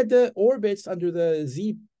 and I look at the orbits under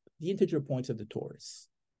the integer points of the torus.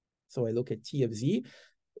 So I look at T of Z.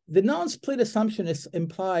 The non-split assumption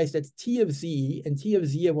implies that T of Z and T of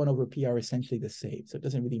Z of 1 over P are essentially the same. So it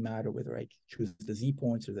doesn't really matter whether I choose the Z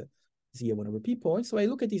points or the Z of 1 over P points. So I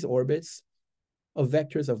look at these orbits of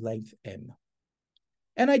vectors of length M.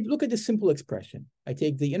 And I look at this simple expression. I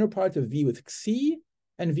take the inner product of V with Xi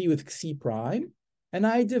and V with Xi prime, and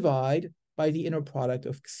I divide by the inner product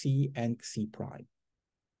of Xi and Xi prime.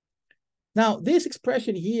 Now, this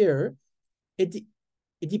expression here, it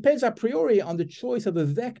depends a priori on the choice of a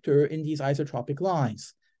vector in these isotropic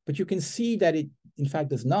lines. But you can see that it, in fact,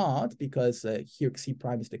 does not, because here Xi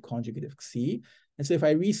prime is the conjugate of Xi. And so if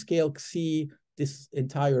I rescale Xi, this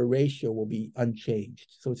entire ratio will be unchanged.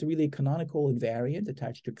 So it's a really canonical invariant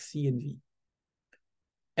attached to Xi and V.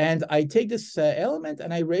 And I take this element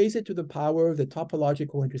and I raise it to the power of the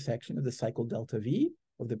topological intersection of the cycle delta V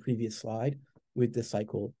of the previous slide with the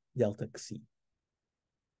cycle delta Xi.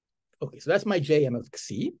 Okay, so that's my JM of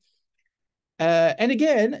Xi. And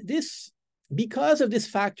again, because of this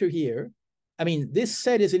factor here, I mean, this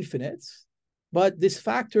set is infinite, but this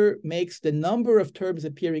factor makes the number of terms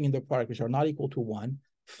appearing in the product, which are not equal to 1,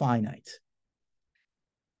 finite.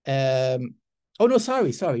 Oh, no,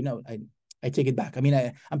 sorry, no, I take it back. I mean,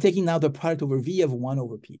 I'm taking now the product over V of 1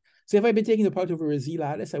 over P. So if I've been taking the product over a Z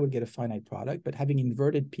lattice, I would get a finite product, but having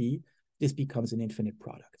inverted P, this becomes an infinite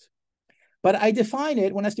product. But I define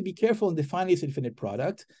it, one has to be careful in defining this infinite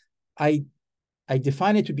product. I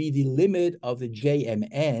define it to be the limit of the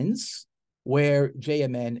JMNs, where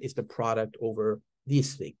JMN is the product over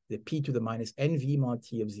this thing, the P to the minus NV mod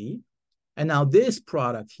T of Z. And now this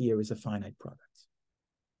product here is a finite product.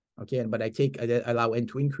 Okay, but I allow N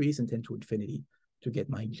to increase and 10 to infinity to get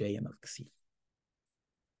my JM of Xi.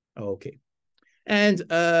 Okay. And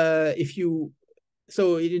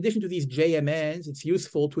so in addition to these JMNs, it's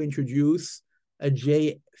useful to introduce a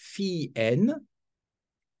J phi n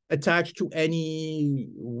attached to any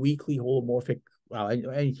weakly holomorphic, well,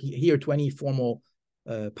 here to any formal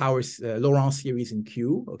Laurent series in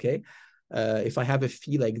Q, okay? If I have a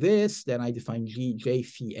phi like this, then I define J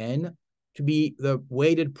phi n to be the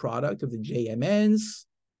weighted product of the JMNs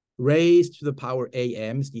raised to the power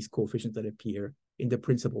AMs, these coefficients that appear in the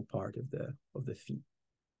principal part of the phi.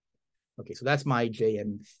 Okay, so that's my J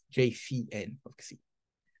phi n of C.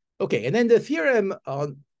 Okay, and then the theorem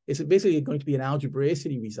is basically going to be an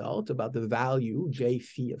algebraicity result about the value J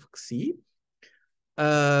phi of C,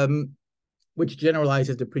 which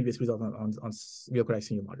generalizes the previous result on real quadratic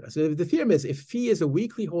singular modular. So the theorem is if phi is a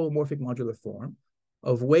weakly holomorphic modular form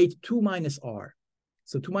of weight 2 minus r.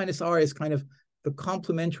 So 2 minus r is kind of the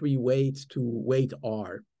complementary weight to weight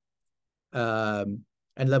r,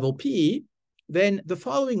 and level p, then the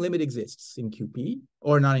following limit exists in QP,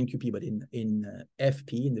 or not in QP, but in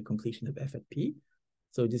FP, in the completion of F at P.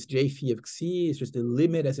 So this J phi of C is just the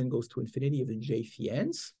limit as n goes to infinity of the J phi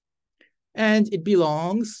n's. And it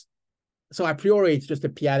belongs, so a priori, it's just a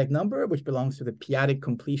p-adic number, which belongs to the p-adic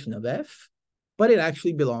completion of F, but it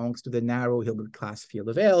actually belongs to the narrow Hilbert class field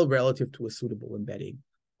of L relative to a suitable embedding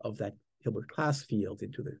of that Hilbert class field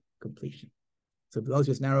into the completion. So it belongs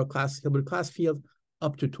to this narrow Hilbert class field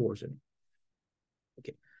up to torsion.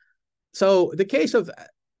 Okay. So the case of,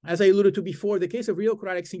 as I alluded to before, the case of real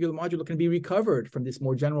quadratic singular modular can be recovered from this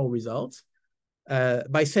more general result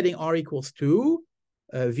by setting R equals 2,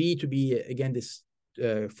 V to be, again, this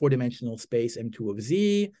 4-dimensional space M2 of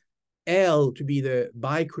Z, L to be the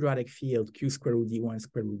biquadratic field Q square root D1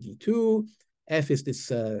 square root D2, F is this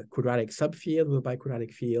quadratic subfield with a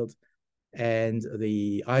biquadratic field, and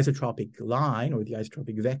the isotropic line or the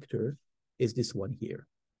isotropic vector is this one here,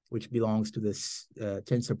 which belongs to this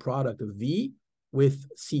tensor product of V with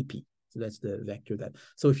CP. So that's the vector that.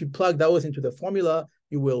 So if you plug those into the formula,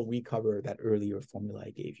 you will recover that earlier formula I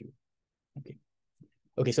gave you. Okay.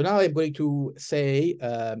 Okay, so now I'm going to say,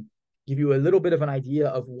 give you a little bit of an idea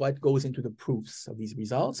of what goes into the proofs of these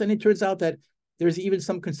results. And it turns out that there's even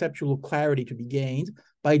some conceptual clarity to be gained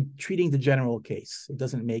by treating the general case. It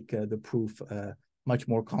doesn't make the proof much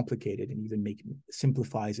more complicated, and even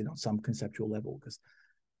simplifies it on some conceptual level. Because,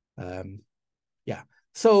 yeah.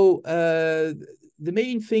 So the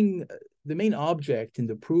main object in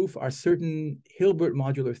the proof are certain Hilbert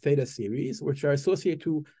modular theta series, which are associated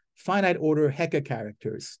to finite order Hecke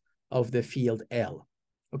characters of the field L.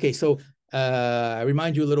 Okay, so I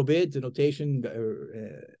remind you a little bit, the notation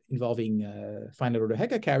involving finite order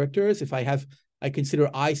Hecke characters. If I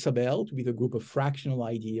consider I sub L to be the group of fractional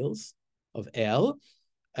ideals of L,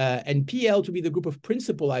 and PL to be the group of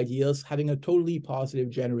principal ideals having a totally positive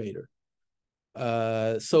generator.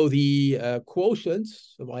 So the quotient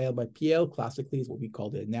of IL by PL classically is what we call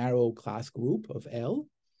the narrow class group of L.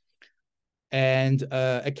 And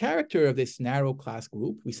a character of this narrow class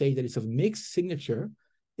group, we say that it's of mixed signature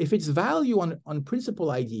if its value on principal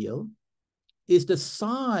ideal is the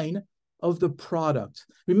sign of the product.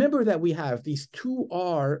 Remember that we have these two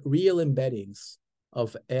R real embeddings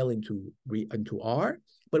of L into R,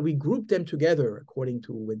 but we group them together according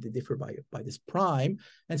to when they differ by this prime.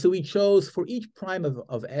 And so we chose for each prime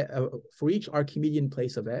for each Archimedean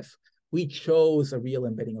place of F, we chose a real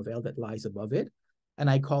embedding of L that lies above it. And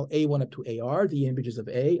I call A1 up to AR the images of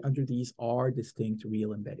A under these R distinct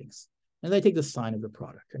real embeddings. And I take the sign of the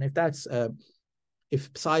product. And if that's if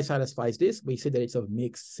psi satisfies this, we say that it's of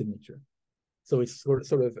mixed signature. So it's sort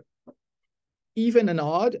of even and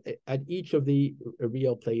odd at each of the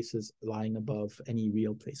real places lying above any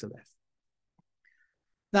real place of F.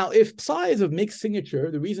 Now, if psi is of mixed signature,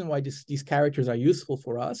 the reason why these characters are useful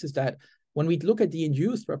for us is that when we look at the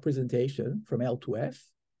induced representation from L to F,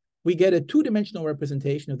 we get a two-dimensional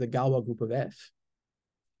representation of the Galois group of F.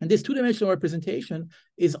 And this two-dimensional representation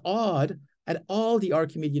is odd at all the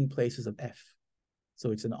Archimedean places of F.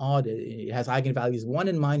 So it's an odd, it has eigenvalues 1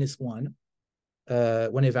 and -1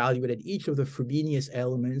 when evaluated at each of the Frobenius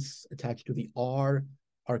elements attached to the R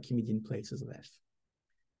Archimedean places of F.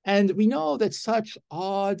 And we know that such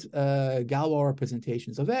odd Galois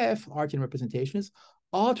representations of F, Archian representations,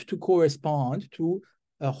 ought to correspond to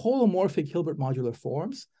holomorphic Hilbert modular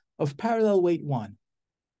forms of parallel weight 1.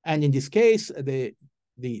 And in this case,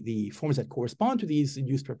 the forms that correspond to these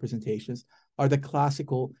induced representations are the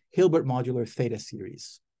classical Hilbert modular theta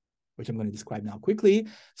series, which I'm going to describe now quickly.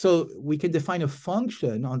 So we can define a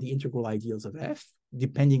function on the integral ideals of F,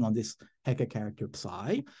 depending on this Hecke character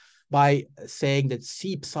psi, by saying that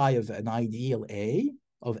C psi of an ideal A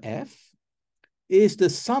of F is the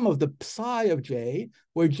sum of the psi of J,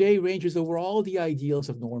 where J ranges over all the ideals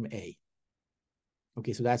of norm A.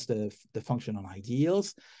 Okay, so that's the function on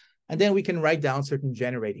ideals. And then we can write down certain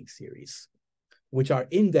generating series, which are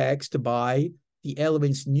indexed by the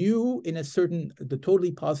elements nu in the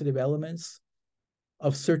totally positive elements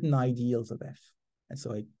of certain ideals of F. And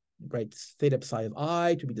so I write theta psi of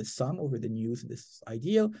I to be the sum over the nu's of this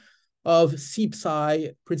ideal of C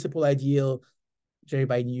psi principal ideal J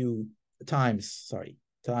by nu times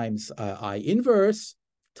I inverse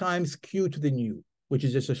times q to the nu, which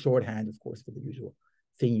is just a shorthand, of course, for the usual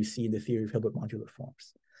thing you see in the theory of Hilbert modular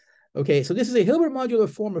forms. Okay, so this is a Hilbert modular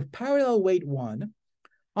form of parallel weight 1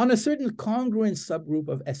 on a certain congruent subgroup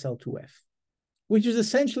of SL2F, which is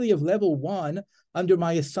essentially of level 1 under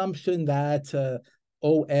my assumption that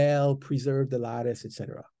OL preserved the lattice,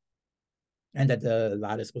 etc., and that the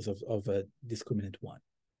lattice was of a discriminant 1.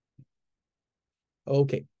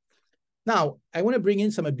 Okay. Now, I want to bring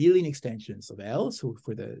in some abelian extensions of L, so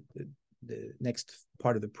for the next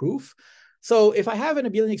part of the proof. So if I have an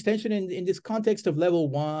abelian extension in this context of level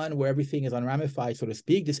 1, where everything is unramified, so to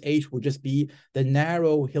speak, this H would just be the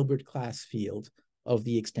narrow Hilbert class field of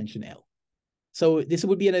the extension L. So this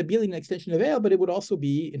would be an abelian extension of L, but it would also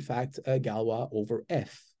be, in fact, a Galois over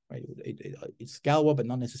F. Right? It's Galois, but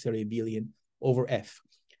not necessarily abelian over F.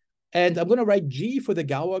 And I'm going to write G for the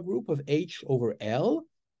Galois group of H over L.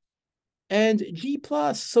 And G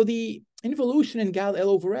plus, so the involution in Gal L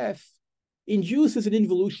over F induces an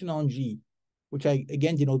involution on G, which I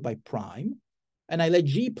again denote by prime. And I let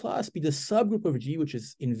G plus be the subgroup of G, which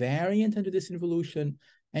is invariant under this involution,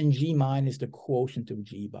 and G minus the quotient of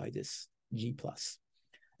G by this G plus.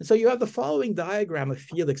 And so you have the following diagram of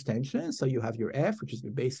field extension. So you have your F, which is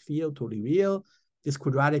your base field, totally real, this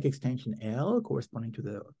quadratic extension L corresponding to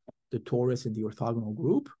the torus in the orthogonal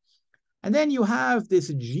group. And then you have this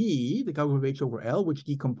G, the Galois of H over L, which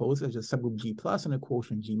decomposes as a subgroup G plus and a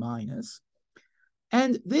quotient G minus.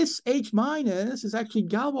 And this H minus is actually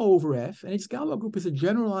Galois over F, and its Galois group is a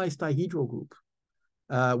generalized dihedral group,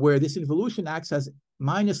 where this involution acts as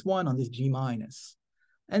 -1 on this G minus.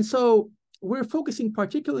 And so we're focusing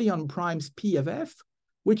particularly on primes P of F,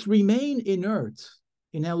 which remain inert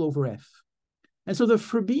in L over F. And so the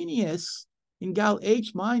Frobenius in Gal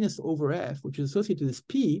H minus over F, which is associated to this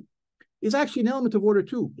P, is actually an element of order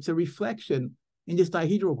 2. It's a reflection in this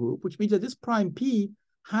dihedral group, which means that this prime P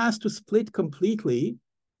has to split completely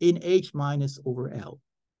in H minus over L.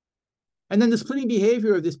 And then the splitting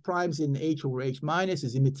behavior of this primes in H over H minus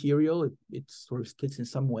is immaterial. It sort of splits in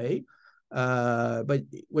some way. But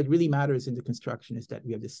what really matters in the construction is that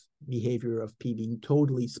we have this behavior of P being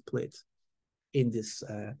totally split in this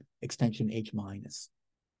extension H minus.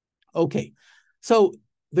 Okay, so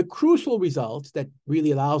the crucial result that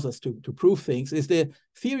really allows us to prove things is the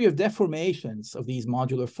theory of deformations of these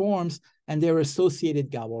modular forms and their associated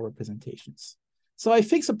Galois representations. So I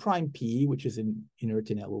fix a prime P, which is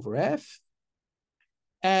inert in L over F,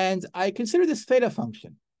 and I consider this theta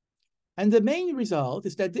function. And the main result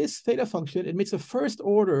is that this theta function admits a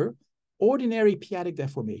first-order ordinary p-adic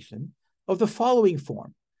deformation of the following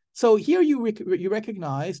form. So here you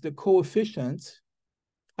recognize the coefficient.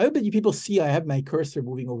 I hope that you people see I have my cursor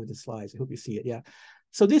moving over the slides. I hope you see it, yeah.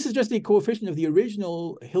 So this is just the coefficient of the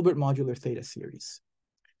original Hilbert modular theta series.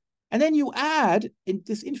 And then you add in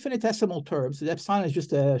this infinitesimal term, so epsilon is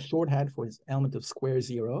just a shorthand for this element of square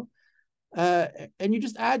 0. And you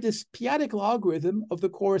just add this p-adic logarithm of the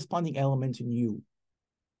corresponding element in u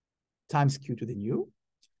times q to the nu.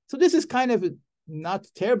 So this is kind of a not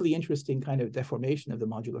terribly interesting kind of deformation of the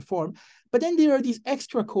modular form. But then there are these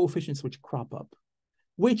extra coefficients which crop up,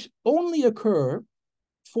 which only occur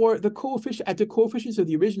for the coefficient at the coefficients of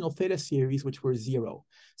the original theta series, which were 0.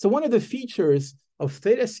 So one of the features of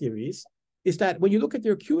theta series is that when you look at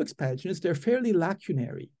their Q expansions, they're fairly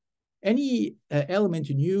lacunary. Any element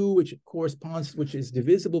in U which is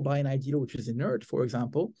divisible by an ideal which is inert, for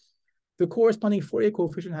example, the corresponding Fourier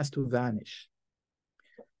coefficient has to vanish.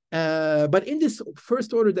 But in this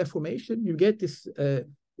first order deformation, you get this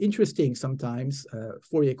interesting sometimes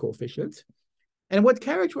Fourier coefficient. And what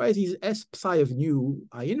characterizes S psi of nu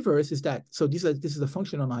I inverse is that, so this is a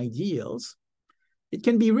function on ideals. It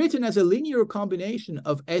can be written as a linear combination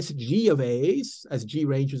of SG of A's, as G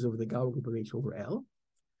ranges over the Galois group of H over L.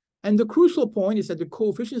 And the crucial point is that the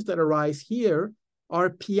coefficients that arise here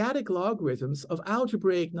are p-adic logarithms of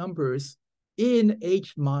algebraic numbers in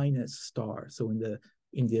H minus star, so in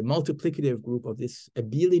the multiplicative group of this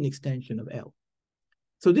abelian extension of L.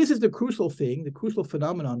 So this is the crucial thing, the crucial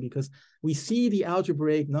phenomenon, because we see the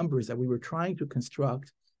algebraic numbers that we were trying to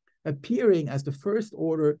construct appearing as the first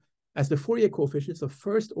order, as the Fourier coefficients of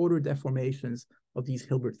first order deformations of these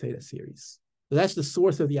Hilbert theta series. So that's the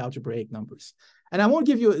source of the algebraic numbers. And I won't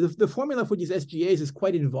give you, the formula for these SGAs is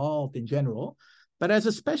quite involved in general, but as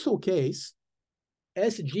a special case,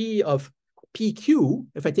 SG of PQ,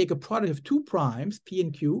 if I take a product of two primes, P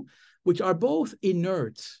and Q, which are both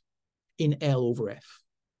inert in L over F,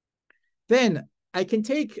 then I can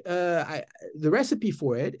take, the recipe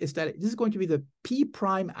for it is that this is going to be the P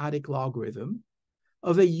prime adic logarithm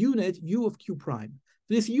of a unit U of Q prime.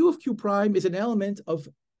 So this U of Q prime is an element of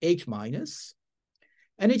H minus,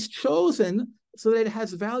 And it's chosen so that it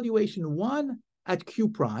has valuation 1 at Q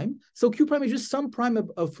prime. So Q prime is just some prime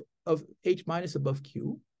of H minus above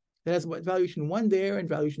Q. That has valuation 1 there and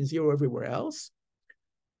valuation 0 everywhere else.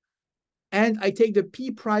 And I take the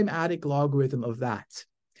P prime adic logarithm of that.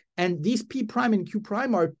 And these P prime and Q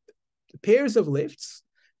prime are pairs of lifts.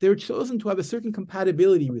 They're chosen to have a certain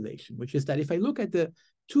compatibility relation, which is that if I look at the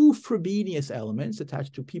two Frobenius elements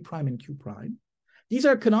attached to P prime and Q prime, these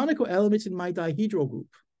are canonical elements in my dihedral group,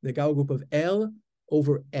 the Gauss group of L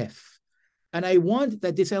over F. And I want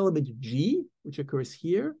that this element G, which occurs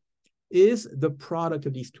here, is the product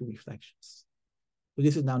of these two reflections. So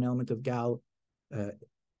this is now an element of Gauss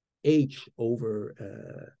H over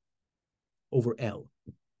L.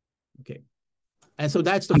 Okay. And so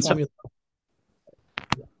that's the formula.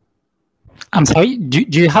 I'm sorry,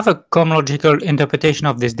 do you have a cohomological interpretation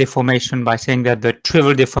of this deformation by saying that the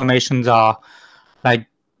trivial deformations are like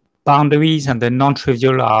boundaries and the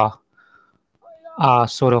non-trivial are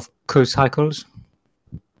sort of cocycles?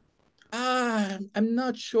 I'm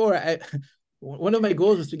not sure. One of my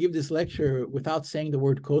goals is to give this lecture without saying the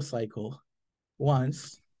word cocycle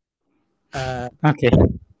once. Okay.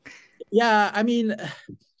 Yeah, I mean,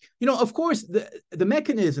 of course, the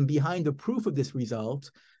mechanism behind the proof of this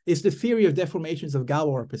result is the theory of deformations of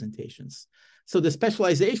Galois representations. So the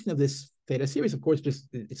specialization of this theta series, of course, just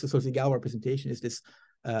its associated Galois representation is this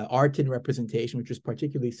Artin representation, which is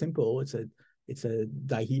particularly simple. It's a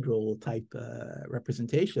dihedral type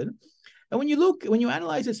representation. And when you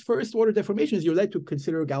analyze its first order deformations, you're led to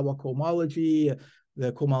consider Galois cohomology,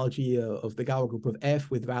 the cohomology of the Galois group of F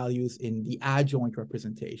with values in the adjoint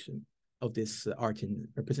representation of this Artin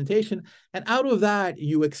representation. And out of that,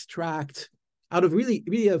 you extract, out of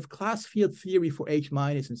really of class field theory for H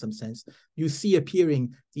minus in some sense, you see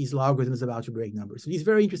appearing these logarithms of algebraic numbers. So these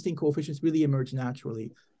very interesting coefficients really emerge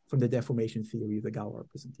naturally from the deformation theory of the Galois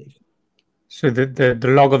representation. So the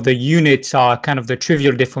log of the units are kind of the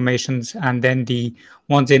trivial deformations, and then the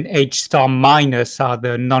ones in H star minus are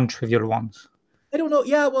the non-trivial ones. I don't know.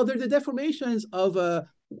 Yeah, well, they're the deformations of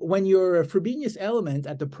when your Frobenius element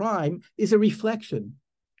at the prime is a reflection.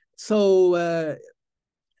 So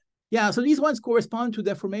yeah, so these ones correspond to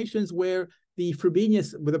deformations where the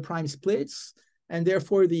Frobenius with the prime splits, and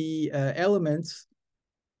therefore the elements.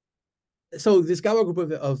 So this Galois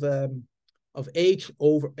group of H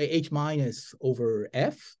over H minus over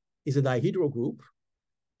F is a dihedral group.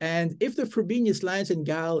 And if the Frobenius lands in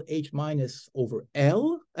Gal H minus over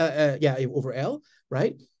L, over L,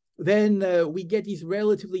 right? Then we get these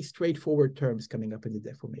relatively straightforward terms coming up in the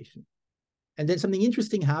deformation. And then something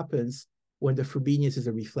interesting happens when the Frobenius is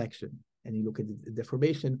a reflection. And you look at the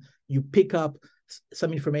deformation, you pick up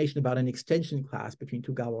some information about an extension class between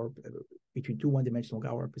two one-dimensional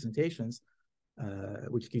Galois representations,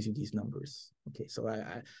 which gives you these numbers. Okay, so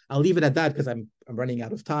I'll leave it at that because I'm running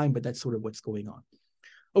out of time, but that's sort of what's going on.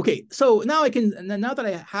 Okay, so now now that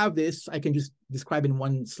I have this, I can just describe in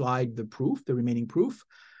one slide the remaining proof.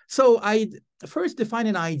 So I first define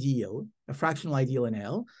an ideal, a fractional ideal in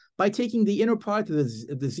L, by taking the inner product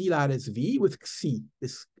of the Z lattice V with C,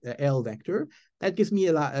 this L vector. That gives me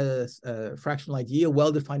a fractional ideal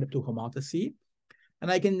well-defined up to homotopy.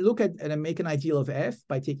 And I can look at and make an ideal of F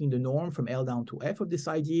by taking the norm from L down to F of this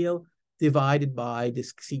ideal divided by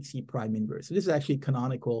this C prime inverse. So this is actually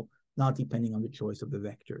canonical, not depending on the choice of the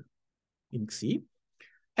vector in C.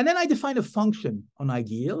 And then I define a function on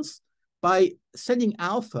ideals by sending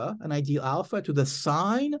alpha, an ideal alpha, to the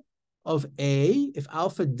sign of A if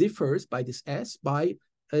alpha differs by this S by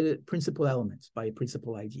a principal element, by a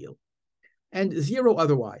principal ideal, and 0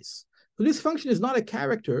 otherwise. So this function is not a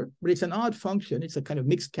character, but it's an odd function. It's a kind of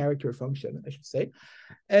mixed character function, I should say.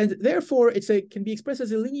 And therefore, can be expressed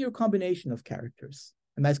as a linear combination of characters.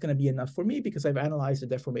 And that's going to be enough for me because I've analyzed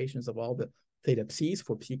the deformations of all the theta psi's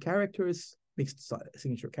for psi characters, mixed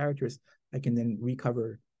signature characters. I can then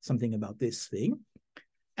recover something about this thing.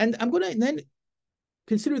 And I'm going to then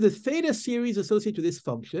consider the theta series associated to this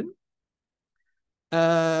function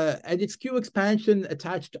and its Q expansion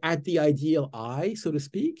attached at the ideal I, so to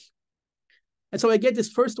speak. And so I get this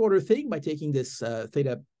first order thing by taking this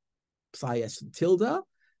theta psi s tilde,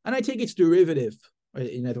 and I take its derivative.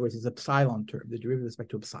 In other words, it's a epsilon term, the derivative with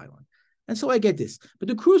respect to epsilon. And so I get this. But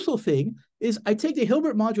the crucial thing is I take the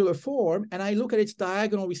Hilbert modular form and I look at its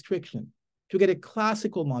diagonal restriction to get a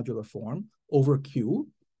classical modular form over Q.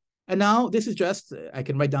 And now this is just, I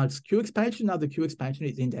can write down its Q expansion. Now the Q expansion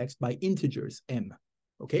is indexed by integers, M.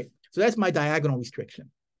 Okay, so that's my diagonal restriction.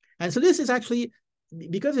 And so this is actually,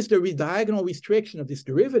 because it's the diagonal restriction of this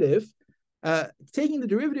derivative, Taking the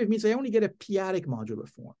derivative means I only get a p-adic modular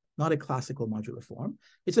form, not a classical modular form.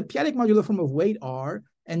 It's a p-adic modular form of weight R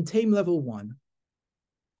and tame level 1.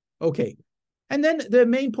 Okay. And then the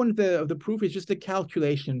main point of the proof is just the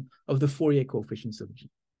calculation of the Fourier coefficients of G.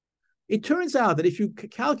 It turns out that if you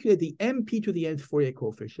calculate the MP to the nth Fourier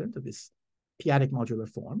coefficient of this p-adic modular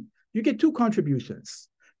form, you get two contributions.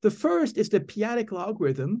 The first is the p-adic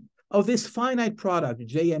logarithm of this finite product,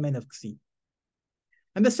 Jmn of Xi.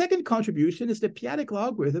 And the second contribution is the p-adic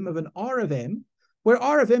logarithm of an R of m, where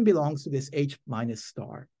R of m belongs to this H minus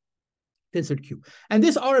star tensor Q. And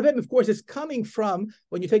this R of m, of course, is coming from,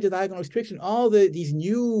 when you take the diagonal restriction, all these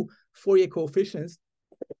new Fourier coefficients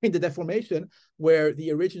in the deformation where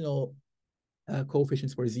the original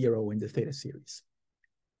coefficients were 0 in the theta series.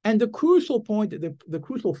 And the crucial point, the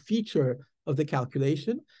crucial feature of the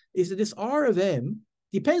calculation is that this R of m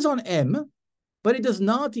depends on m, but it does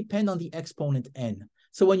not depend on the exponent n.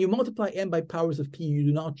 So when you multiply m by powers of p, you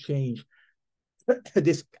do not change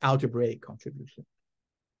this algebraic contribution.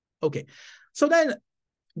 Okay, so then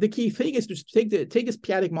the key thing is to take this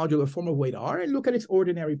p-adic modular form of weight R and look at its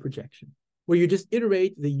ordinary projection, where you just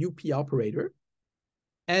iterate the UP operator.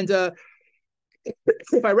 And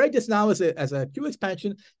if I write this now as a Q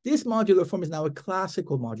expansion, this modular form is now a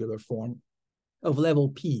classical modular form of level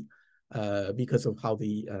P because of how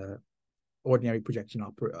the ordinary projection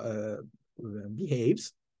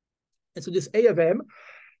behaves. And so this A of m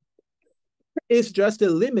is just a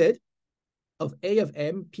limit of A of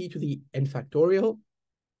m p to the n factorial.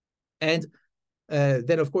 And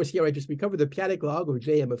then, of course, here I just recover the p-adic log of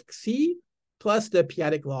Jm of Xi plus the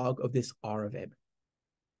p-adic log of this R of m.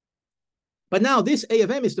 But now this A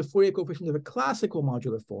of m is the Fourier coefficient of a classical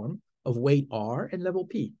modular form of weight R and level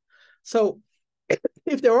P. So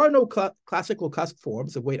if there are no classical cusp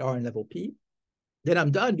forms of weight R and level P, then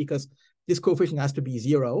I'm done because this coefficient has to be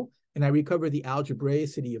 0, and I recover the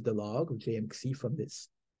algebraicity of the log of Jm Xi from this.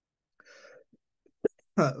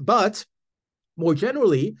 But more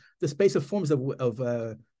generally, the space of forms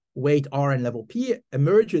of weight R and level P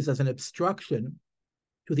emerges as an obstruction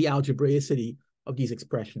to the algebraicity of these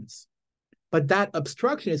expressions. But that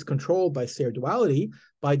obstruction is controlled by Serre duality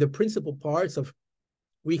by the principal parts of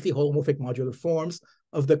weakly holomorphic modular forms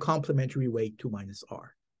of the complementary weight 2 minus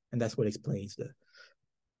R. And that's what explains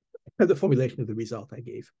the formulation of the result I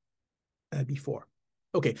gave before.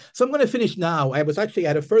 Okay, so I'm going to finish now. I was actually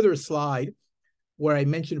at a further slide where I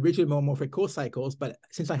mentioned rigid meromorphic cocycles, but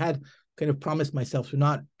since I had kind of promised myself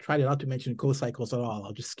to try not to mention cocycles at all,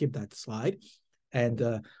 I'll just skip that slide.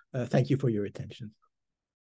 And thank you for your attention.